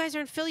 You guys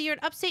are in Philly. You're in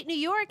upstate New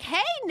York.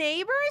 Hey,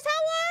 neighbors.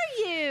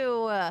 How are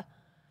you?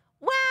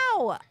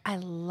 Wow. I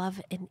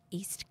love an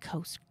East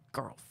Coast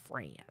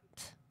girlfriend.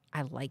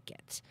 I like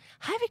it.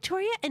 Hi,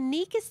 Victoria.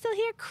 Anik is still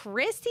here.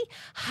 Christy.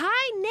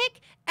 Hi, Nick.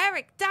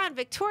 Eric, Don,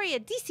 Victoria,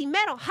 DC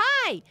Metal.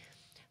 Hi.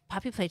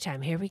 Poppy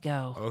Playtime. Here we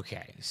go.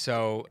 Okay.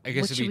 So I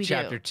guess What it'd should be we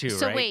Chapter do? 2,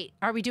 So right? wait,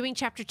 are we doing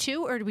Chapter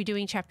 2 or are we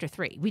doing Chapter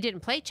 3? We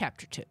didn't play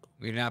Chapter 2.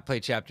 We did not play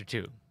Chapter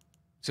 2.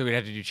 So we'd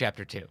have to do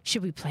Chapter 2.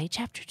 Should we play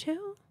Chapter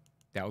 2?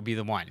 That would be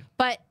the one.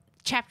 But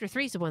Chapter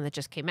 3 is the one that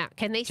just came out.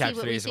 Can they see Chapter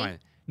what 3 we is the see? one.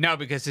 No,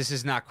 because this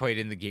is not quite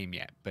in the game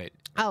yet. But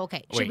Oh,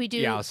 okay. Should wait, we do?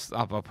 Yeah,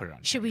 I'll put it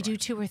on. Should we do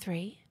 2 or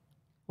 3?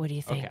 What do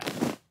you think?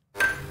 Okay.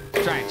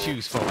 Try and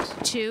choose, folks.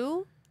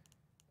 2,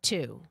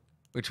 2.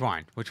 Which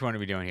one? Which one are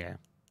we doing here?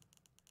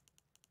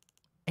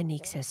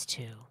 Anik says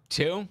 2.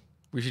 2?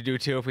 We should do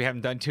 2 if we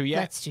haven't done 2 yet.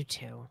 Let's do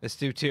 2. Let's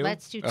do 2.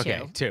 Let's do 2.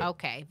 Okay, 2.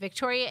 Okay.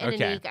 Victoria and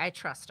Okay. Anik, I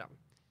trust them.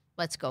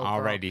 Let's go, girl.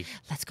 Alrighty.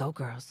 Let's go,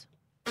 girls.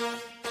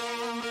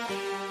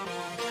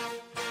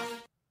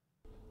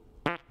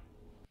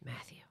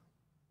 Matthew.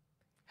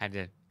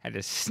 Had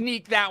to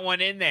sneak that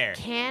one in there.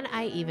 Can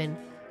I even?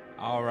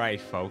 All right,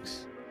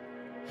 folks.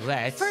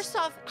 Let's. First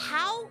off,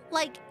 how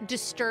like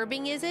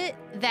disturbing is it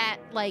that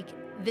like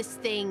this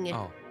thing?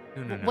 Oh,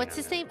 no. What's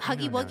his name?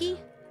 Huggy No, no, Wuggy?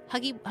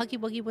 Huggy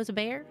Wuggy was a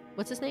bear?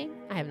 What's his name?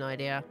 I have no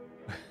idea.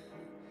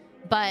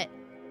 But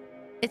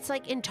it's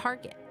like in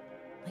Target.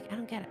 Like I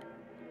don't get it.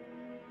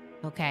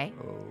 Okay.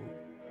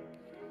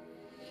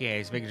 Okay,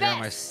 just making sure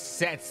my Best.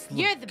 sets look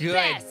You're the good.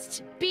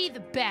 best. Be the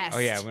best. Oh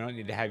yeah, we don't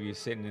need to have you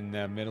sitting in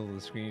the middle of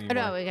the screen Oh,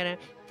 anymore. no, we're gonna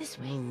this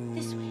way,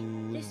 this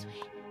way, this way.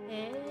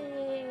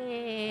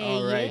 Hey,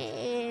 All right.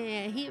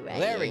 Yeah, here I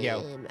There we go.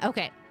 am.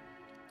 Okay.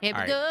 Here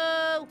All we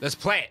go. Let's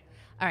play it.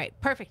 All right,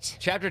 perfect.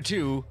 Chapter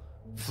 2,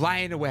 Fly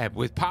in a Web.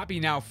 With Poppy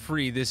now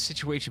free, this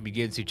situation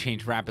begins to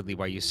change rapidly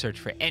while you search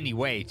for any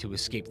way to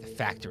escape the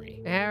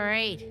factory. All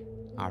right.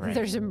 All right.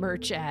 There's a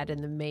merch ad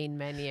in the main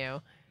menu.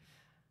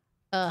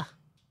 Ugh.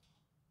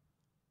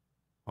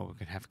 Oh, we're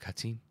gonna have a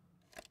cutscene.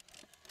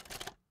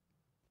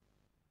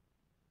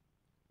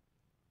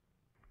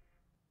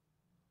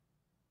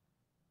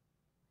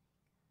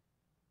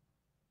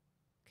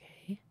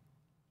 Okay.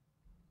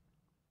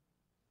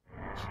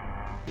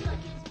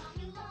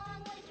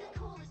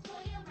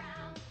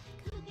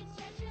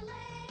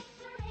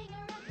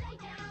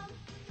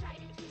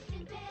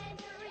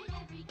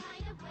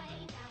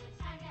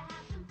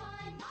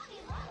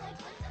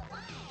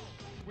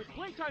 With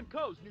Playtime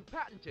Co.'s new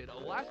patented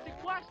elastic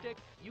plastic,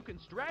 you can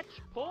stretch,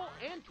 pull,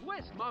 and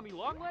twist Mommy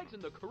Longlegs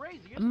in the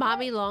craziest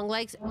Mommy way.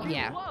 Longlegs? She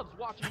Yeah. loves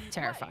watching you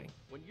Terrifying. play.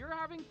 When you're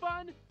having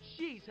fun,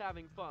 she's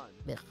having fun.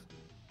 Ugh.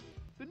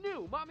 The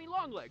new Mommy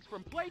Longlegs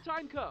from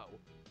Playtime Co.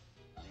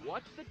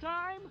 What's the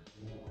time?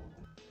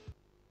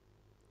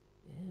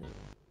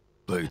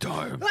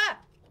 Playtime. Ah!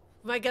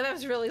 My God, that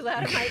was really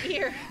loud in my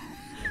ear.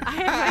 I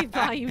had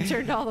my volume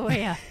turned all the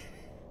way up.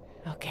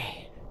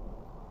 Okay.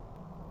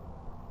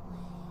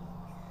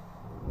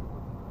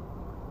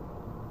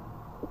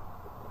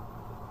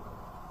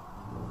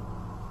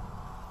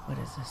 What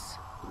is this?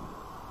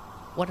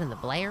 What in the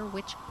Blair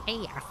Witch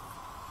ass?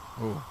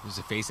 Oh, there's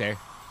a face there.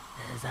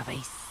 There's a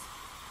face.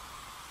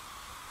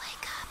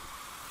 Wake up.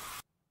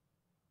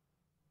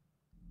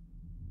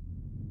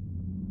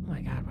 Oh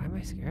my God, why am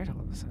I scared all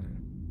of a sudden?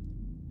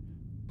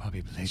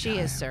 Puppy playtime. She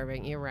is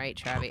serving. You're right,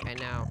 Travi. I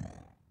know.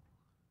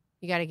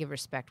 You got to give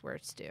respect where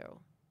it's due.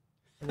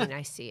 I mean,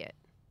 I see it.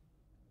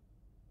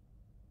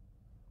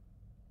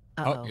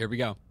 Uh-oh. Oh, here we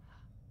go.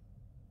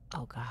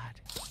 Oh, God.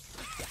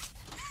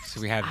 So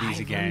we have these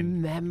I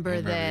again.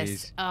 remember this.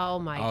 these. Oh,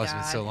 my Oh, God. it's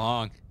been so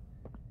long.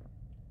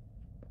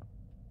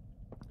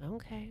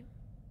 Okay.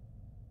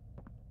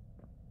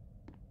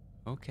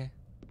 Okay.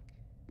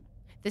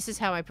 This is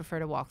how I prefer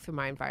to walk through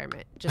my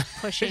environment. Just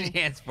pushing.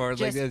 Hands forward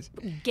like this.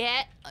 Just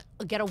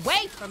get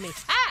away from me.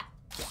 Ah!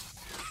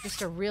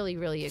 Just a really,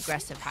 really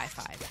aggressive high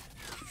five.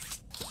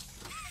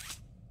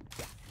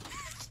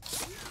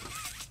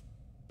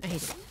 I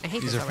hate it. I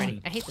hate These this are already.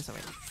 fun. I hate this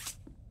already.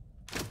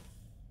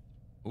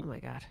 Oh Oop. my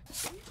God.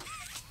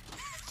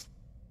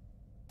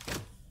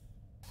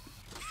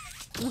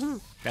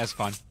 That's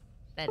fun.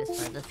 That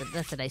is fun.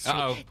 That's a nice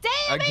Uh-oh. treat.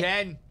 Damn it!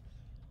 Again.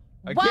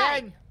 What?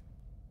 Again.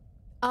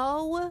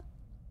 Oh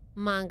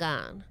my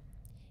God.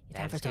 It's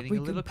time That's for the getting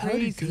a little freaking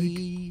party cake.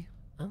 crazy.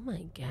 Oh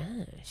my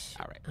gosh.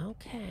 All right.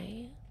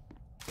 Okay.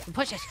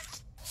 Push it.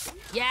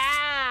 Yeah.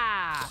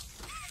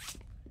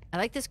 I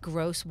like this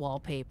gross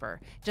wallpaper.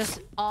 Just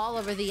all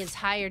over the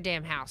entire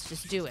damn house.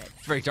 Just do it.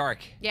 It's very dark.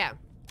 Yeah.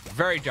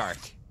 Very dark.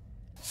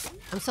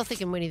 I'm still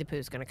thinking Winnie the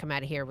Pooh's gonna come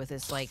out of here with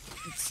his like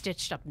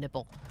stitched up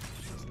nipple.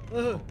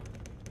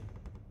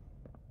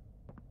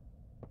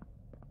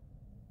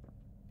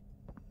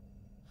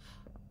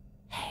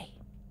 Hey.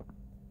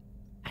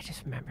 I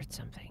just remembered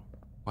something.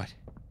 What?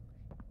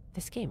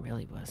 This game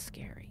really was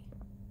scary.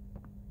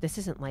 This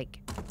isn't like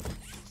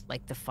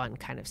the fun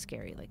kind of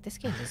scary. Like this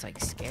game was like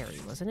scary,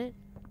 wasn't it?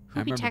 I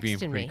Who be remember being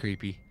texting pretty me?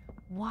 creepy.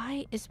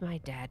 Why is my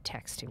dad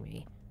texting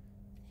me?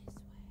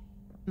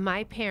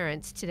 My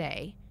parents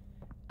today,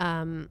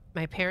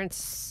 my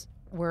parents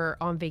were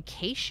on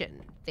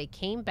vacation. They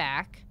came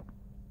back.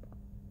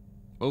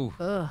 Oh.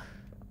 Ugh.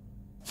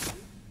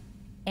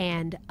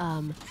 And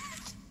now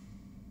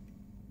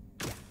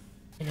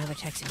they're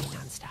texting me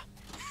nonstop.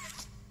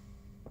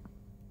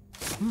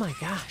 Oh my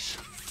gosh.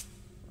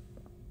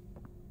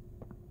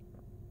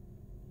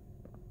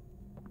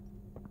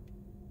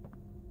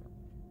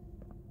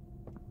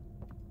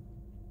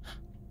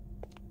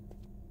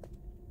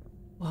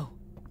 Whoa.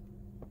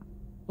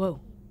 Whoa.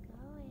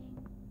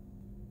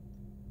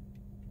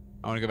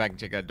 I want to go back and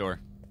check that door.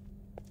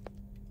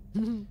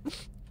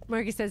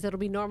 Marcus says it'll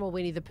be normal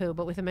Winnie the Pooh,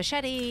 but with a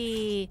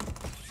machete.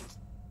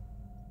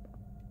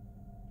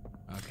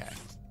 Okay.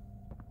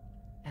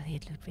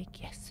 Elliot Ludwig,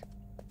 yes.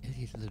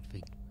 Elliot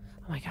Ludwig.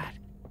 Oh my God.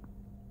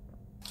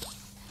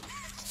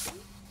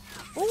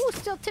 Oh,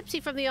 still tipsy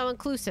from the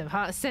all-inclusive,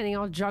 huh? Sending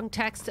all drunk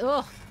text.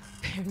 Oh,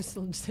 I'm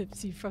still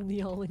tipsy from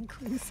the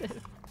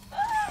all-inclusive.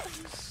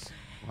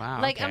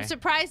 Wow. Like, okay. I'm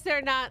surprised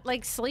they're not,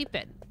 like,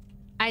 sleeping.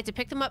 I had to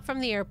pick them up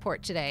from the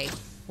airport today,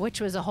 which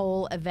was a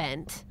whole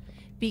event,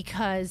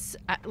 because,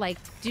 like,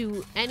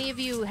 do any of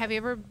you, have you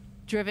ever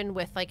driven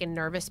with, like, a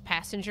nervous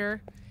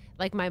passenger?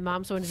 Like, my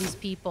mom's one of these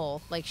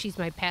people, like, she's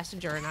my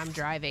passenger and I'm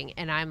driving,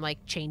 and I'm, like,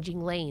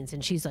 changing lanes,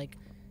 and she's like,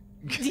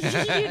 you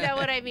know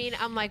what I mean?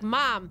 I'm like,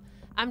 Mom,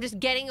 I'm just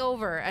getting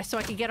over so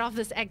I can get off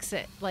this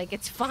exit. Like,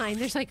 it's fine.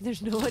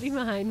 There's nobody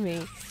behind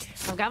me.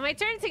 I've got my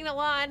turn signal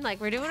on. Like,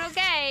 we're doing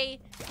okay.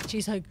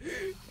 She's like,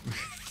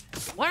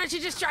 why don't you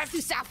just drive through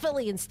South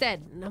Philly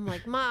instead? And I'm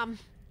like, Mom,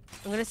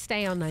 I'm going to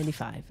stay on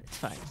 95. It's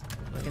fine.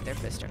 Look at their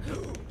fister.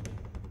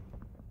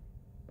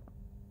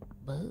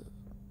 Boo.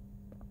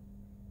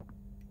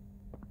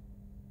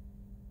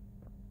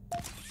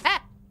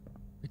 Ah!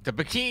 Picked up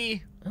a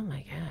key. Oh,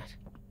 my God.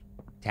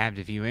 Tabbed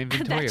to view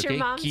inventory. That's okay,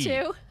 your mom, key.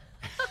 too?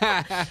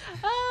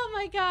 Oh,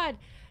 my God.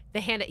 The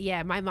hand,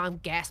 yeah, my mom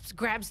gasps,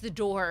 grabs the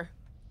door.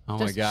 Oh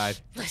my Just God.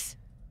 Listen.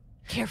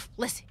 Careful.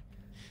 Listen.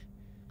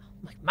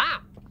 I'm like,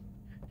 Mom,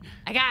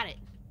 I got it.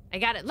 I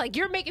got it. Like,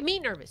 you're making me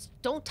nervous.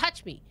 Don't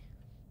touch me.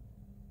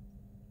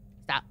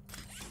 Stop.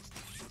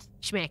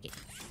 Smack it.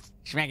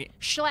 Smack it.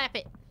 Slap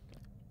it.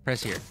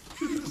 Press here.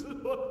 Does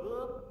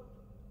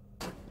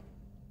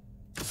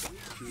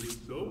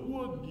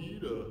someone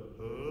need a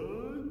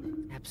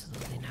hug?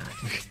 Absolutely not.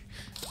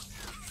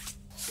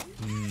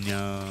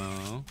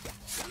 No.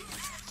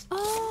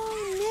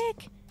 Oh,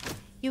 Nick.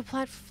 You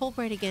applied for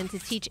Fulbright again to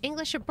teach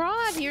English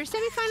abroad. You're a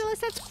semifinalist.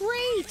 That's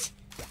great.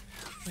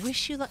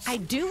 Wish you luck. I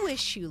do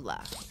wish you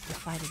luck. You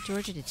fly to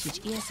Georgia to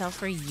teach ESL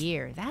for a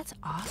year. That's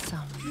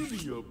awesome. Give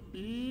me a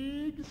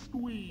big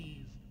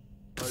squeeze.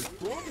 I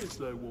promise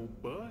I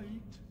won't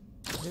bite.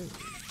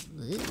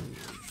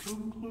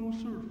 Come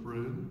closer,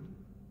 friend.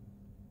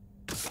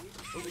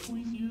 I'll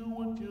squeeze you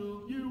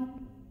until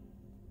you...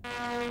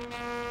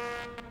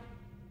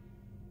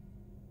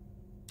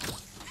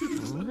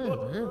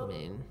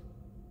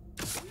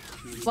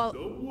 Well,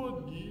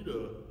 Someone need a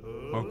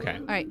hug? Okay.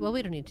 all right. Well,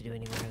 we don't need to do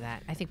any more of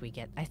that. I think we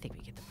get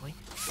the point.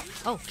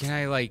 Oh, Can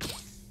I like?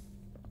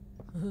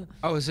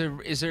 Oh, is there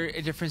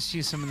a difference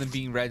to some of them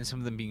being red and some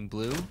of them being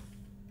blue?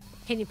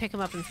 can you pick him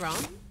up and throw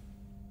him?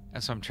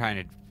 That's what I'm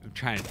trying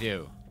to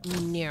do.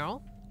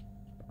 No.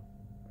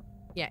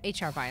 Yeah,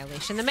 HR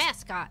violation. The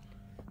mascot.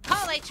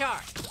 Call HR.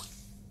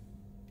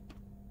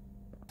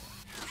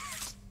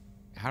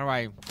 How do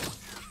I feel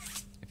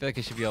like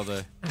I should be able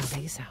to. I don't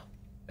think so.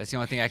 That's the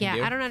only thing I can Yeah,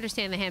 do. I don't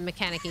understand the hand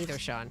mechanic either,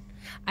 Sean.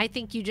 I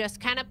think you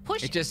just kind of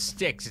push It just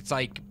sticks. It's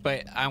like,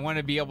 but I want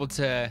to be able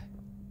to,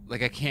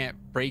 like, I can't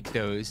break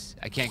those.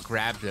 I can't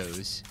grab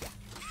those.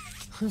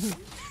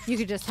 You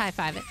could just high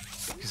five it.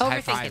 Just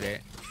high five Overthinking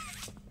it.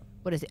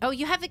 What is it? Oh,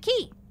 you have the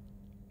key.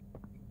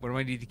 What do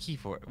I need the key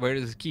for? Where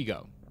does the key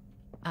go?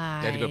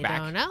 I have to go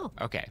back? don't know.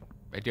 Okay,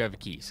 I do have a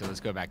key, so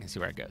let's go back and see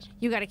where it goes.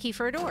 You got a key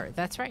for a door.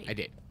 That's right. I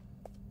did.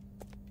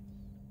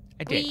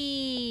 I did.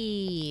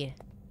 Whee!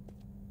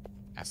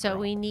 after So all.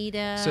 we need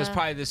a. So it's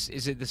probably this.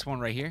 Is it this one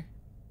right here?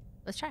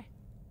 Let's try.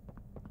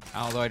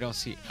 Although I don't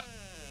see.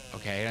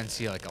 Okay, I didn't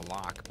see like a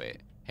lock, but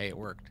hey, it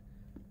worked.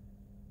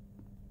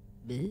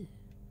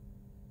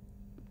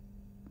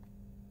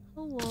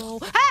 Hello.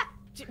 Ah!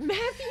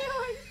 Matthew,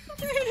 I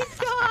swear to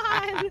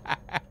God.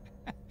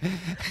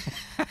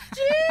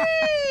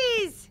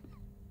 Jeez!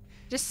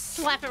 Just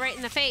slap it right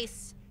in the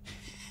face.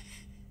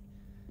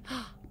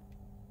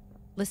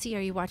 Lissy,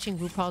 are you watching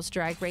RuPaul's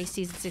Drag Race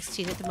season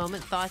 16 at the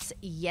moment? Thoughts?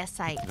 Yes,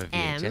 I The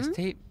am. VHS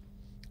tape.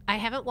 I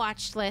haven't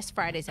watched last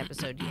Friday's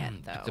episode yet,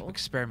 Picked up though.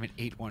 Experiment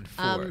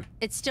 814.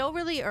 It's still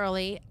really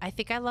early. I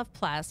think I love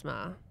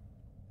Plasma.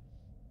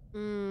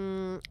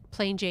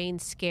 Plain Jane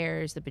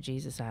scares the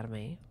bejesus out of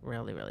me.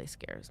 Really, really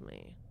scares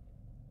me.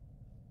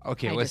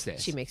 Okay, what's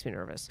this? She makes me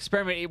nervous.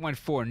 Experiment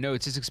 814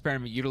 notes this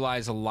experiment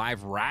utilized a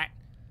live rat.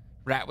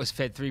 Rat was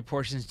fed 3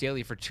 portions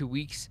daily for 2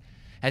 weeks.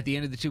 At the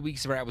end of the 2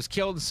 weeks, the rat was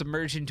killed and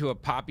submerged into a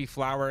poppy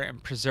flower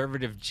and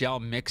preservative gel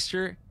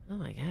mixture. Oh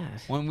my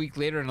God. 1 week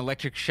later, an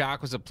electric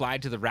shock was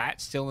applied to the rat,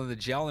 still in the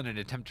gel, in an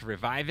attempt to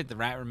revive it. The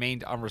rat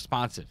remained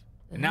unresponsive.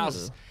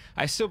 Analysis. Ooh.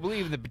 I still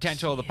believe in the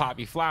potential of the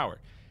poppy flower.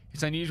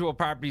 Its unusual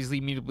properties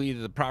lead me to believe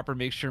that the proper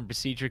mixture and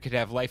procedure could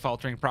have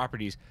life-altering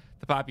properties.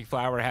 The poppy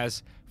flower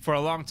has, for a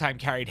long time,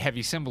 carried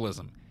heavy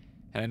symbolism.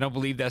 And I don't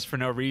believe that's for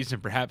no reason.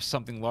 Perhaps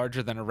something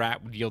larger than a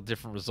rat would yield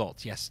different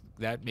results. Yes,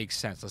 that makes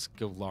sense. Let's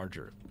go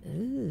larger.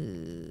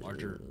 Ooh.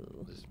 Larger.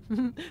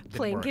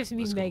 Plain work. gives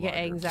me Let's go mega larger.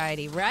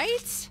 anxiety,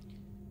 right?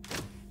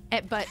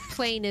 But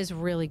Plain is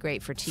really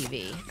great for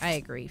TV. I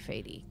agree,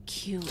 Fady.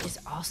 Q is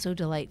also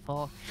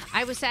delightful.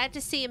 I was sad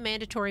to see a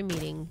mandatory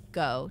meeting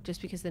go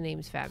just because the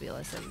name's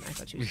fabulous and I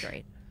thought she was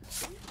great.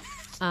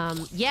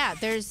 Yeah,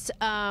 there's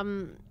a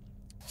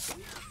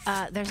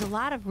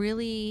lot of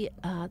really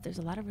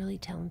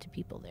talented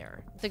people there.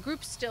 The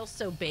group's still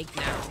so big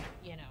now,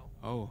 you know.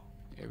 Oh,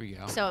 there we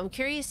go. So I'm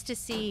curious to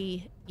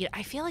see. You know,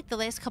 I feel like the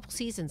last couple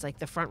seasons, like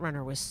the front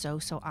runner was so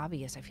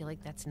obvious. I feel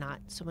like that's not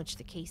so much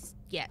the case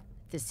yet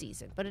this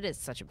season, but it is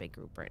such a big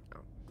group right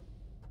now.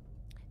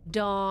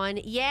 Dawn,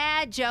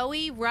 yeah,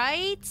 Joey,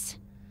 right?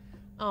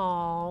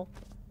 Oh,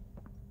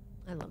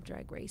 I love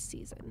Drag Race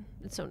season.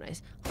 It's so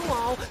nice.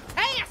 Oh,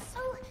 hey!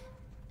 Oh,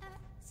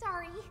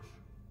 sorry.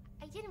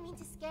 I didn't mean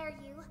to scare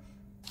you.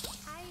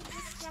 I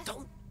was just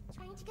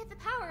trying to get the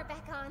power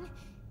back on.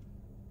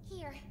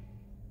 Here.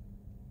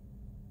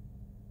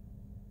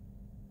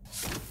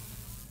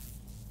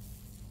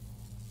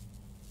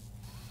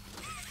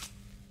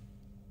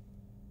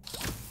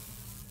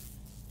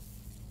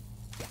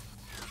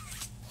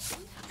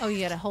 Oh, you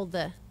gotta hold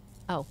the.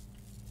 Oh.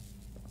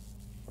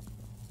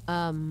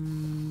 I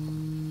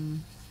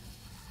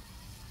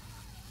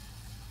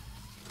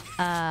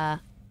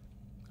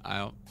don't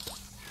know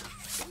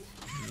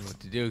what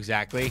to do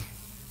exactly.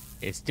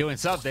 It's doing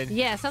something.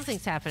 Yeah,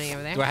 something's happening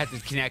over there. Do I have to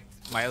connect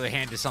my other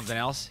hand to something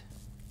else?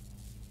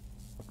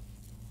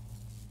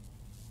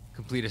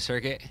 Complete a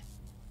circuit?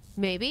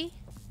 Maybe.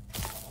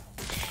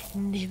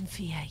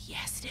 Nymphia,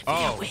 yes, Nymphia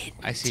Oh, win.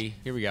 I see.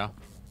 Here we go.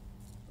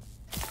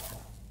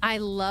 I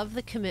love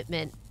the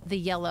commitment the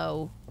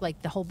yellow,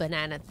 like the whole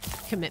banana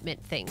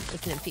commitment thing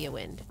with Nymphia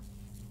Wind.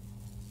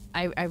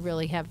 I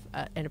really have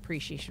an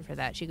appreciation for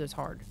that. She goes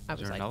hard. I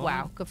was there like, another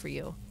wow, one? good for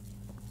you.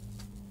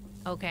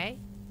 Okay.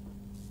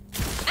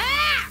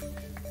 Ah!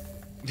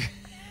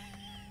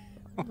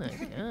 Oh my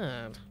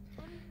god.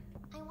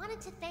 I wanted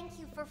to thank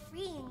you for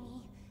freeing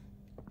me.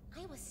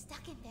 I was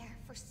stuck in there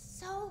for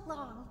so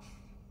long.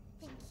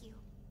 Thank you.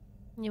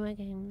 You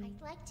again?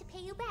 I'd like to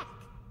pay you back.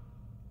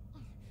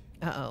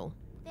 Uh-oh.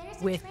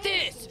 There's a With train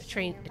this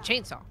station a nearby.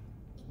 chainsaw.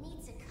 It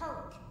needs a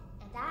code,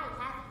 and I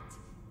have it.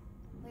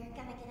 We're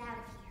gonna get out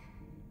of here.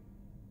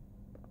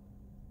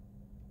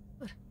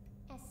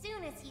 As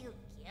soon as you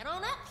get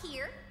on up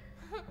here.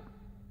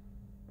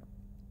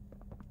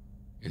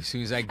 As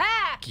soon as I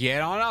Ah!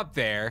 get on up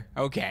there.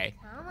 Okay.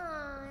 Come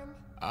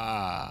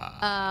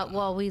on.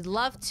 Well, we'd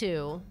love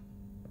to.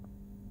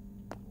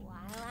 While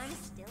I'm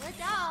still a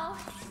doll.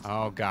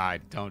 Oh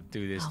God, don't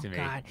do this Oh to me.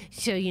 god.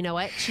 So you know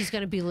what? She's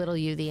gonna belittle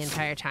you the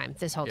entire time.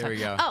 This whole Here time. we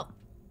go. Oh,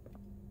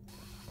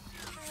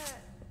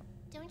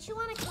 Don't you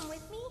want to come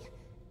with me?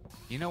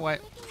 You know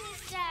what? Making me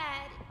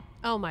sad.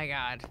 oh my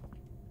god.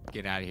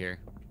 Get out of here.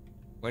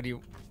 What do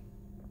you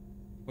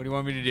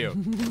want me to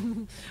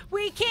do?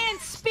 We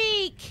can't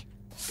speak.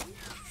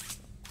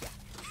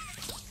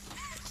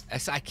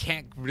 I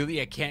can't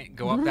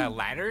go up that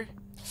ladder.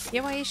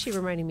 Yeah, why is she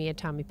reminding me of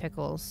Tommy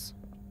Pickles?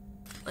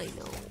 I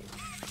know.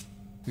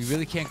 We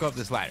really can't go up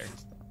this ladder.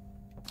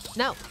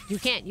 No, you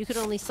can't. You could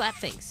only slap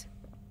things.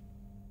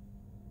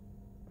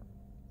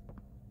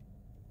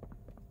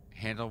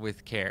 Handle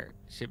with care.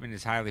 Shipment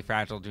is highly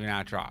fragile. Do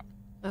not drop.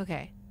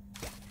 Okay.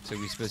 So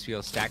we supposed to be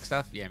able to stack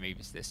stuff? Yeah, maybe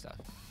it's this stuff.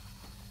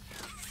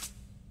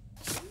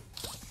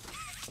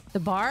 The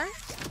bar?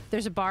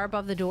 There's a bar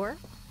above the door?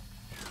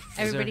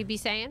 Everybody there? be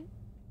saying?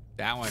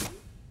 That one.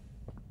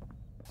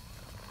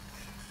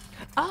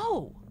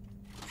 Oh.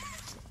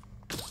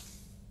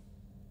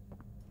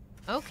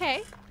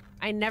 Okay.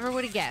 I never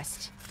would have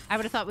guessed. I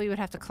would have thought we would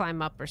have to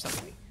climb up or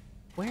something.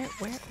 Where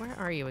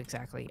are you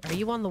exactly? Are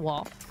you on the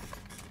wall?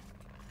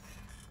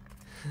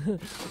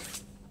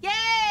 Yay!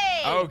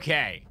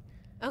 Okay.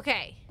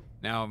 Okay.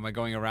 Now, am I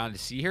going around to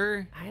see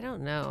her? I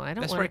don't know. I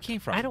don't That's wanna, where it came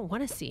from. I don't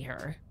want to see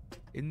her.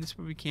 Isn't this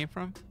where we came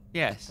from?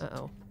 Yes.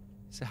 Uh-oh.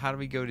 So how do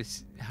we go to?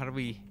 How do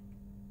we?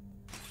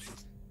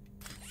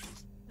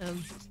 As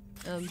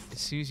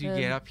soon as you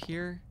get up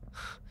here.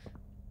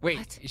 Wait,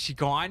 What? is she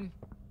gone?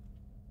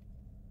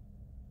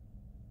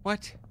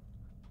 What?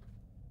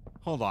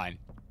 Hold on.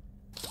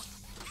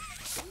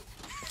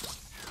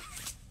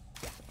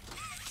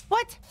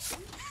 What?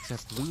 Is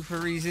that blue for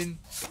a reason?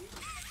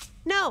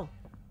 No.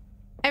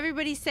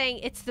 Everybody's saying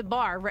it's the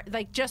bar,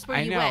 like just where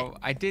I you know. went.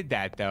 I did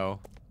that though.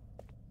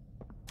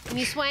 And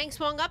you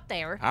swung up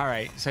there. All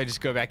right. So I just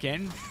go back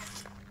in.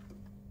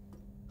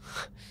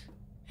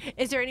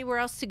 Is there anywhere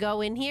else to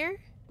go in here?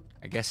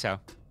 I guess so.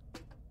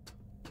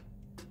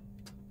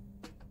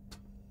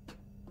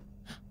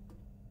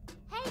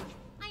 Hey,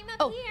 I'm up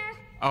Oh. here.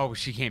 Oh,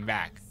 she came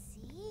back.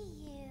 See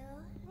you.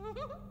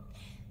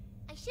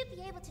 I should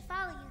be able to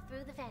follow you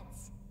through the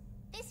fence.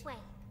 This way.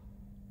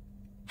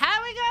 How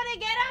are we gonna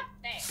get up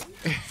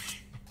there?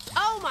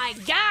 Oh my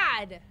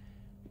god!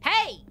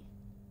 Hey!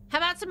 How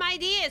about some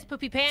ideas,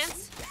 Poopy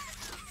Pants?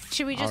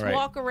 Should we just All right.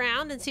 walk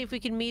around and see if we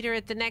can meet her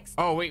at the next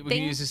Oh wait, we thing?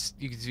 can use this.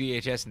 You can use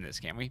VHS in this,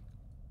 can't we?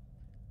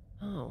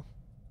 Oh.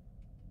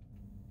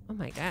 Oh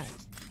my god.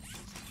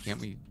 Can't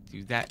we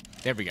do that?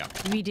 There we go.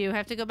 We do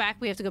have to go back.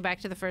 We have to go back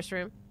to the first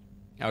room.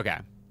 Okay.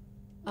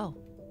 Oh.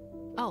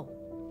 Oh.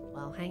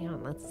 Well, hang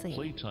on. Let's see.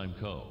 Playtime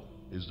Co.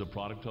 is the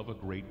product of a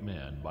great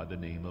man by the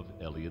name of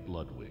Elliot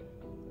Ludwig.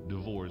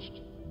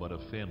 Divorced, but a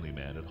family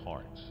man at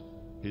heart.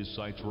 His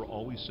sights were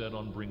always set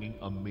on bringing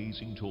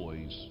amazing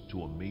toys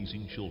to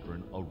amazing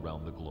children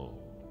around the globe.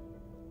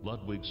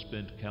 Ludwig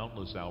spent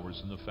countless hours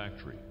in the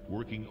factory,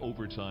 working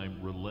overtime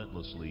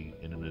relentlessly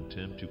in an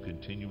attempt to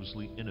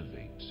continuously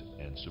innovate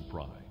and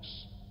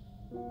surprise.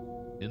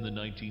 In the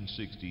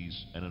 1960s,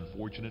 an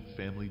unfortunate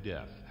family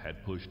death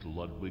had pushed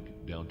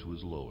Ludwig down to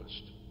his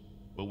lowest.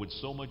 But with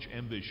so much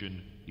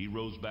ambition, he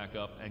rose back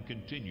up and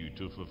continued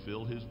to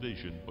fulfill his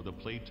vision for the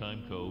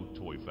Playtime Co.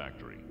 toy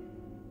factory.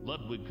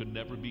 Ludwig could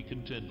never be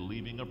content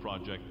leaving a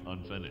project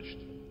unfinished.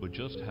 But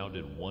just how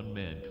did one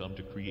man come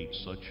to create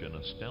such an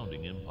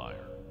astounding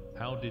empire?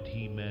 How did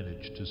he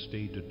manage to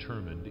stay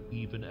determined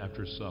even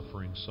after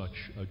suffering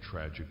such a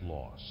tragic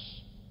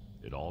loss?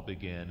 It all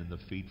began in the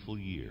fateful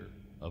year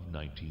of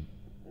 19?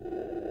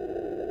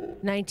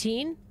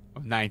 19.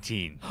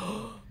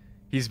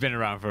 He's been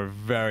around for a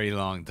very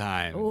long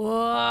time.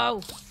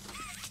 Whoa.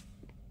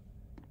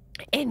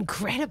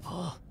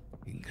 Incredible.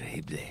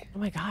 Incredible. Oh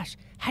my gosh.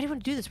 How do you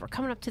want to do this? We're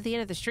coming up to the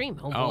end of the stream,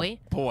 oh Oh boy.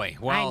 boy.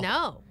 Well, I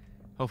know.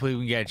 hopefully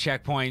we can get a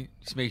checkpoint.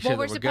 Just make sure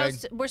Well, that we're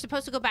good. we're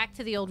supposed to go back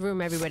to the old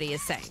room, everybody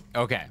is saying.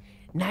 Okay.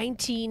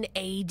 19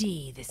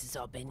 AD. This has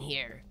all been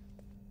here.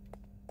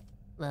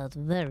 Well, it's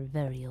very,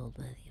 very old.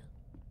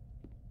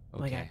 Oh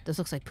my god. Okay. This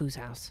looks like Pooh's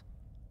house.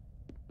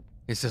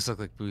 This does look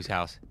like Boo's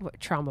house.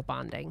 Trauma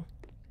bonding.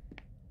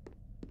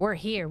 We're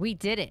here. We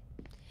did it.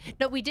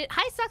 No, we did.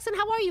 Hi, Suxon.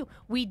 How are you?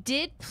 We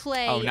did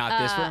play. Oh, not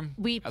this room?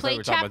 We I thought we played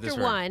were talking about chapter this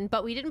room. 1,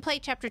 but we didn't play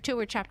chapter 2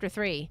 or chapter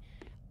 3,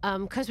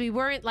 because we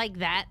weren't like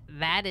that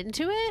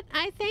into it.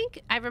 I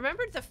think I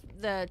remembered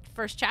the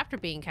first chapter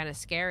being kind of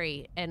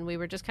scary, and we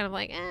were just kind of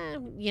like,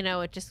 you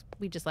know,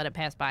 we just let it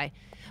pass by.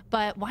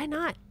 But why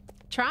not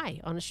try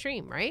on a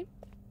stream, right?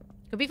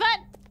 Could be fun.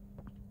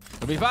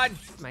 It'll be fun.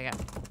 Oh my god.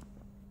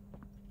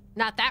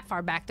 Not that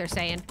far back, they're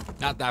saying.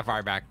 Not that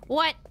far back.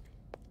 What?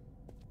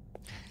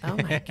 Oh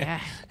my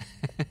god.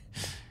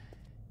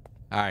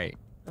 All right.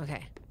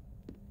 Okay.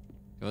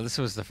 Well, this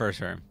was the first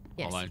room.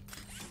 Yes. Hold on.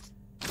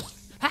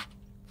 Ah!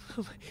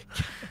 Oh my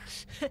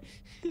gosh.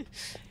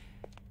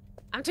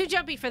 I'm too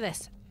jumpy for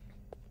this.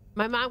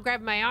 My mom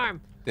grabbed my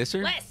arm. This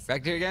room? Liz!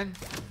 Back here again?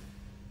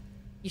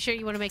 You sure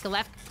you want to make a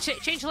left?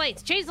 Change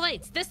lanes. Change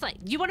lanes. This lane.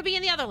 You want to be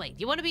in the other lane.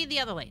 You want to be in the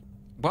other lane.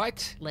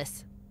 What?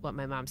 Liz, what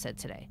my mom said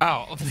today.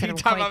 Oh, I said you I'm talking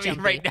quite about me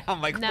jumpy. right now.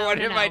 I'm like, No, what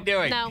no, am I no.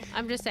 doing? No,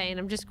 I'm just saying.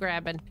 I'm just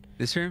grabbing.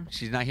 This room?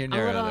 She's not here A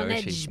near little though, on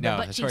is edge, she? but No,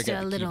 butt that's where I cheeks are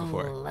got a the key little,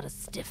 before. little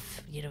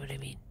stiff. You know what I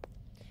mean?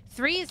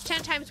 3 is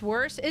 10 times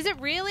worse. Is it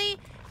really?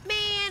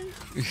 Man.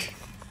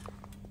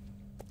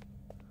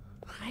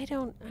 I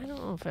don't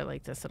know if I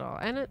like this at all.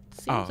 And it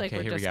seems Oh, like okay,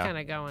 we're here we just go. kind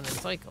of going in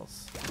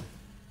cycles.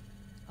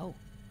 Oh.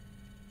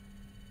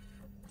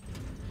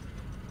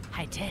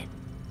 High 10.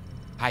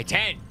 High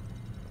 10.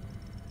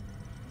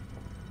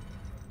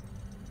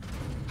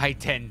 High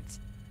 10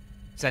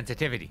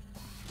 sensitivity.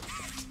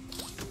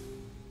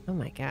 Oh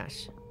my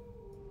gosh.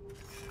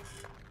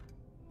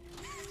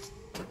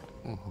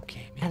 Oh,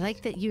 okay, I man.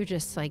 like that you're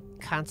just like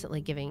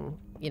constantly giving,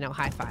 you know,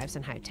 high 5s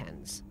and high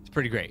 10s. It's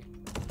pretty great.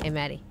 Hey,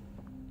 Maddie.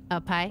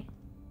 Up high.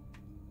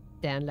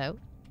 Down low.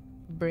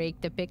 Break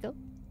the pickle.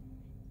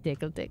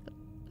 Tickle, tickle.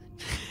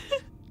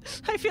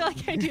 I feel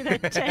like I do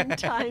that 10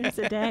 times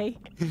a day.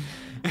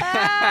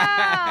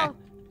 Oh!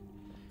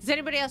 Does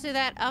anybody else do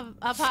that?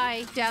 Up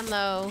high, down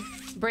low.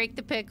 Break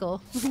the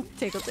pickle.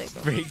 Tickle,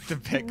 tickle. Break the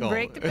pickle.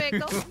 Break the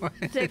pickle.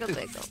 Tickle,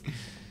 tickle.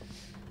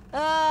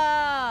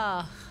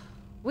 Oh,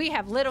 we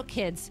have little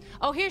kids.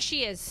 Oh, here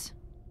she is.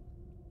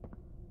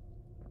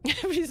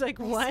 She's like,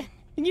 what?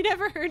 You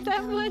never heard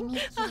that really one?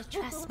 need you to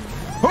trust me.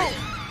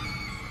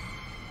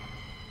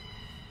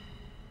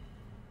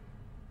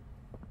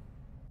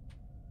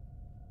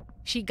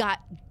 She got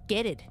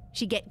getted.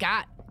 She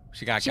got.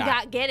 She got She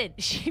got getted.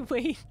 She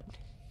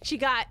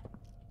got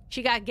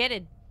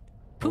getted.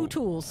 Poo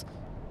tools.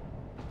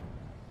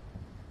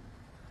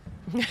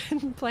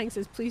 Plank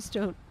says, please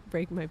don't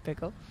break my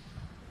pickle.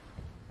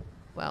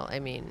 Well, I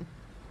mean,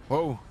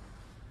 Whoa.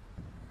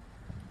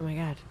 oh my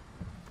god.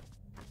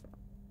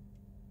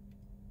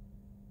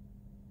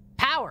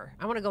 Power.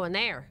 I want to go in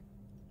there.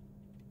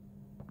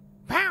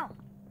 Pow.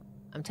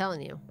 I'm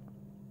telling you.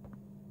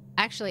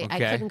 Actually, I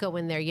Okay. couldn't go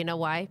in there. You know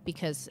why?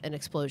 Because an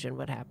explosion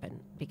would happen.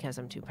 Because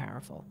I'm too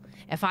powerful.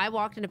 If I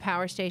walked in a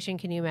power station,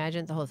 can you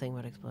imagine? The whole thing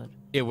would explode.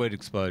 It would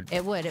explode.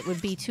 It would. It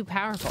would be too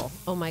powerful.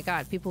 Oh my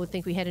god. People would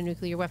think we had a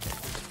nuclear weapon.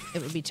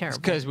 It would be terrible.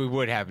 Because we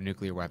would have a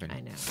nuclear weapon.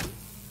 I know.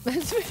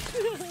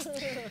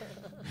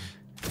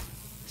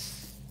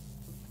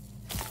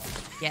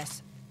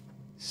 Yes.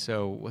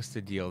 So what's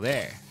the deal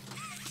there?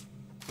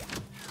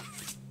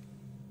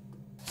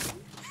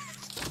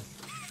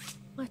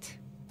 What?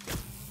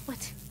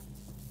 What?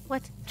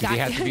 What? Do they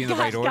have to be in the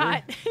right order?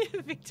 Got.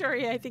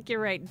 Victoria, I think you're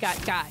right.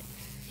 Got.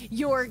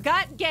 Your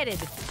got getted.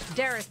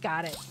 Derek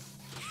got it.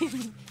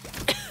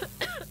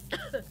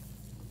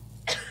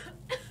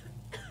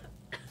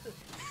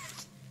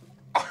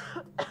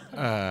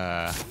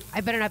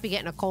 I better not be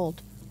getting a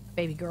cold,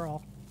 baby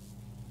girl.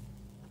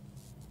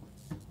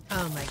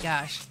 Oh my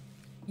gosh.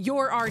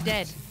 You're our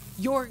dead.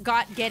 You're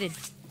got getted.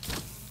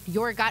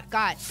 You're got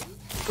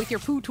with your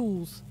poo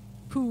tools.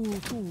 Poo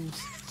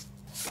tools.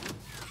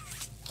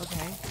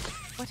 Okay.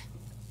 What?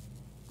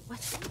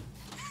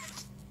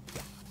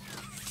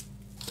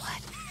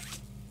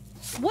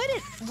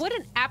 What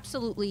an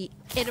absolutely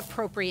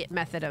inappropriate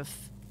method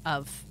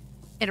of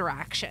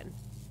interaction.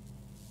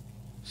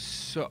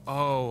 So,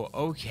 oh,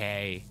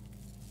 okay.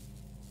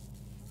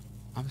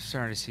 I'm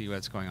starting to see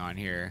what's going on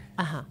here.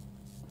 Uh-huh.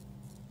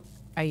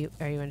 Are you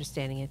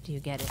understanding it? Do you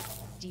get it?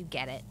 Do you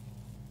get it?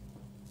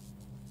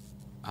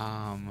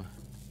 Oh,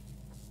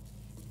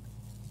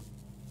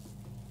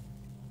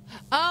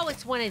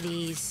 it's one of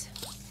these.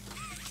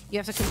 You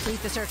have to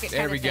complete the circuit.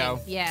 There kinda we go.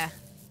 thing. Yeah.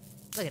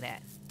 Look at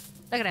that.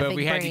 Look at that But big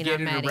we had to brain get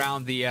on it Maddie.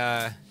 around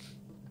the,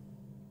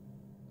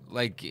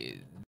 like,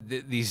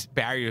 these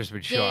barriers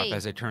would show Yay. up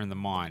as I turned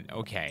them on.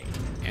 Okay.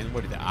 And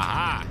what did the,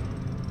 aha!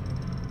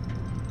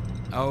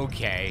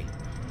 Okay.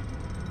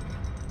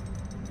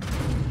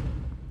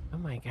 Oh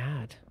my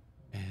god.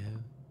 Oh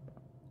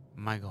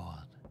my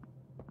god.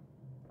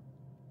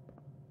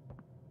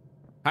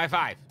 High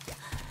five.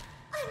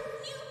 A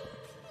new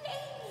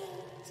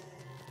playmate!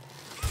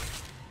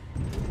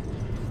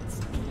 It's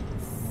been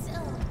so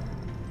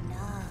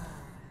long.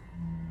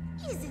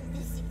 Isn't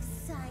this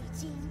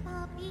exciting,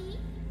 Poppy?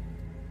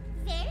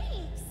 Very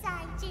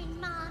exciting,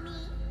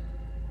 Mommy.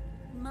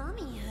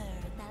 Mommy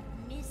heard that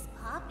Miss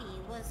Poppy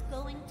was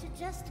going to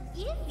just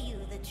give you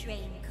the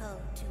train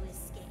code to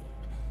escape.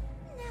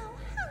 Now,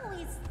 how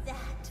is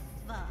that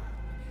fun?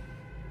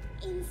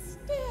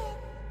 Instead,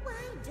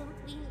 why don't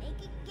we make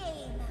a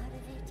game out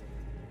of it?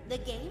 The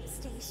game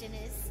station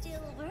is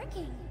still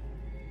working.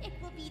 It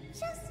will be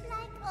just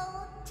like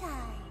old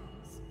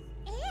times.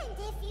 And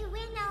if you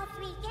win all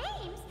 3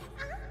 games,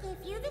 I'll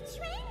give you the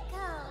train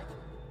code.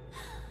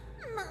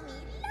 Mommy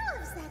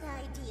loves that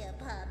idea,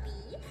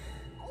 Poppy.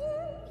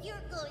 Oh, you're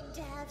going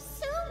to have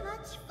so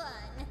much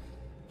fun.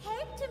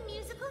 Head to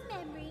musical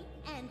memory,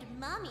 and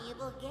Mommy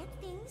will get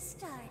things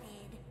started.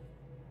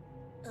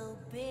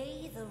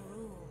 Obey the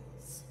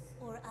rules,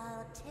 or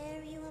I'll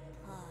tear you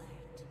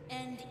apart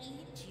and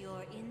eat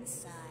your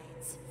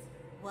insides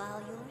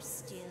while you're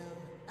still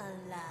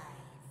alive.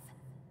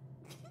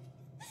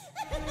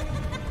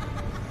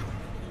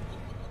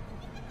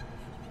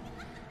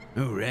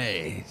 All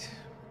right.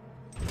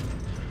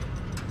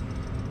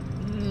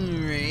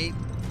 Alright.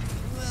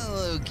 Well,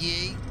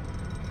 okay.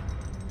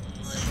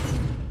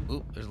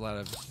 Oop, there's a lot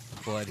of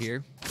blood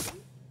here.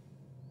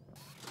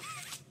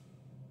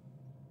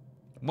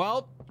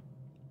 Well,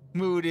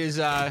 mood is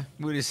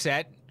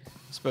set.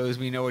 Suppose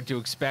we know what to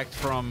expect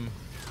from.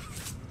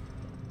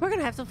 We're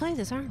gonna have to play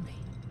this, aren't we?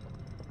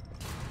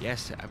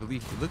 Yes, I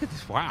believe. Look at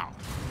this. Wow.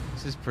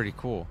 This is pretty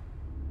cool.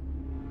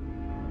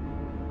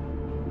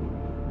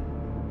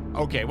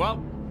 Okay, well,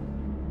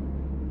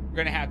 we're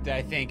going to have to,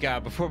 I think,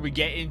 before we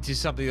get into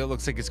something that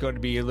looks like it's going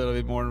to be a little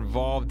bit more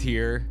involved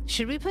here.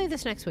 Should we play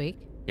this next week?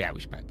 Yeah, we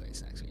should probably play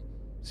this next week.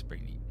 It's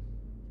pretty neat.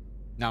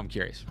 Now I'm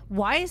curious.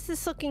 Why is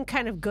this looking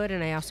kind of good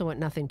and I also want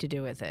nothing to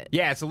do with it?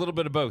 Yeah, it's a little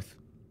bit of both.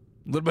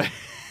 A little bit,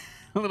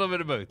 a little bit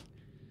of both.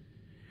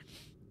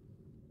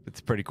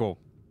 It's pretty cool.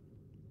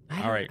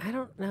 All right. I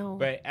don't know.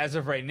 But as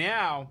of right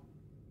now,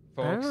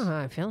 folks. I don't know how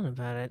I'm feeling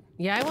about it.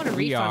 Yeah, I want a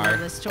We refund are- on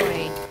this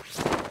toy.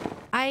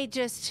 I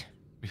just...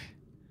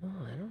 Oh,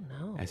 I don't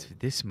know. As for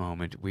this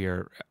moment, we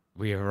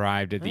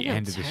arrived at I the feel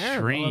end of the terrible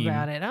stream.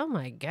 about it. Oh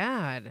my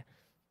god.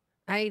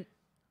 How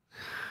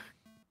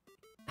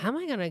am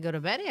I gonna go to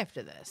bed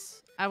after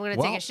this? I'm gonna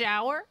take Well- a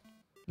shower,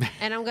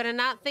 and I'm gonna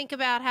not think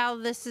about how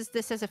this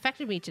has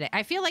affected me today.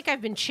 I feel like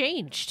I've been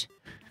changed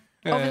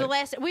over the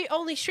last. We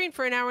only streamed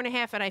for an hour and a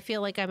half, and I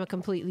feel like I'm a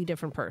completely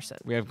different person.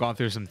 We have gone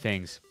through some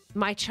things.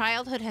 My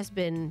childhood has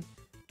been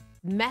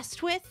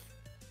messed with.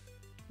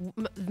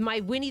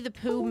 My Winnie the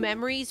Pooh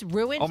memories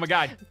ruined. Oh my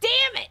god.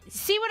 Damn it!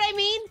 See what I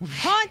mean?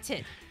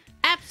 Haunted.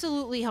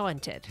 Absolutely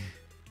haunted.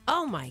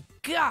 Oh my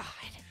god.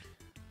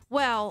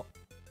 Well,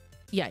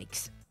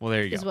 yikes. Well,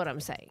 there you Is go. what I'm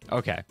saying.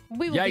 Okay.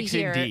 We will be Yikes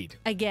here indeed.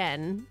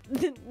 again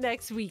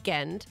next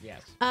weekend.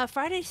 Yes.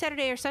 Friday,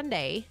 Saturday, or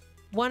Sunday.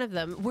 One of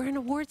them. We're in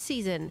award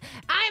season.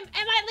 Am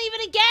I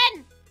leaving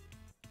again?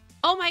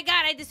 Oh my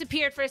god, I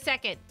disappeared for a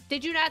second.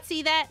 Did you not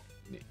see that?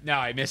 No,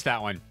 I missed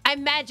that one.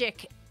 I'm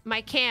magic.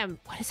 My cam.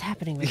 What is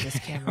happening with this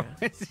camera?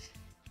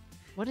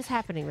 What is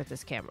happening with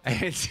this camera?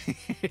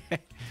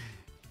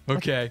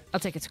 Okay. I'll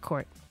take it to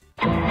court.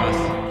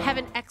 Have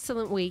an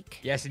excellent week.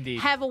 Yes, indeed.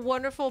 Have a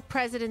wonderful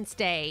President's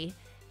Day.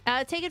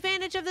 Take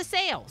advantage of the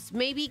sales.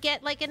 Maybe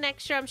get like an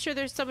extra. I'm sure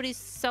there's somebody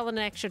selling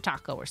an extra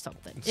taco or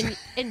something.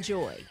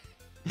 Enjoy.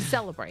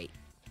 Celebrate.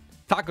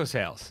 Taco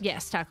sales.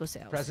 Yes, taco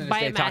sales. President's Buy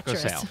Day a taco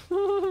mattress.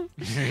 sale.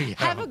 There you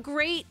go. Have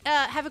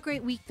a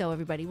great week though,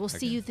 everybody. We'll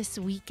see you this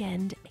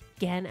weekend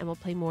again, and we'll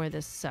play more of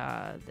this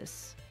Poppy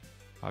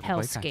Playtime.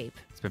 hellscape.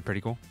 It's been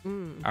pretty cool.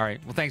 All right.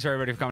 Well, thanks for everybody for coming.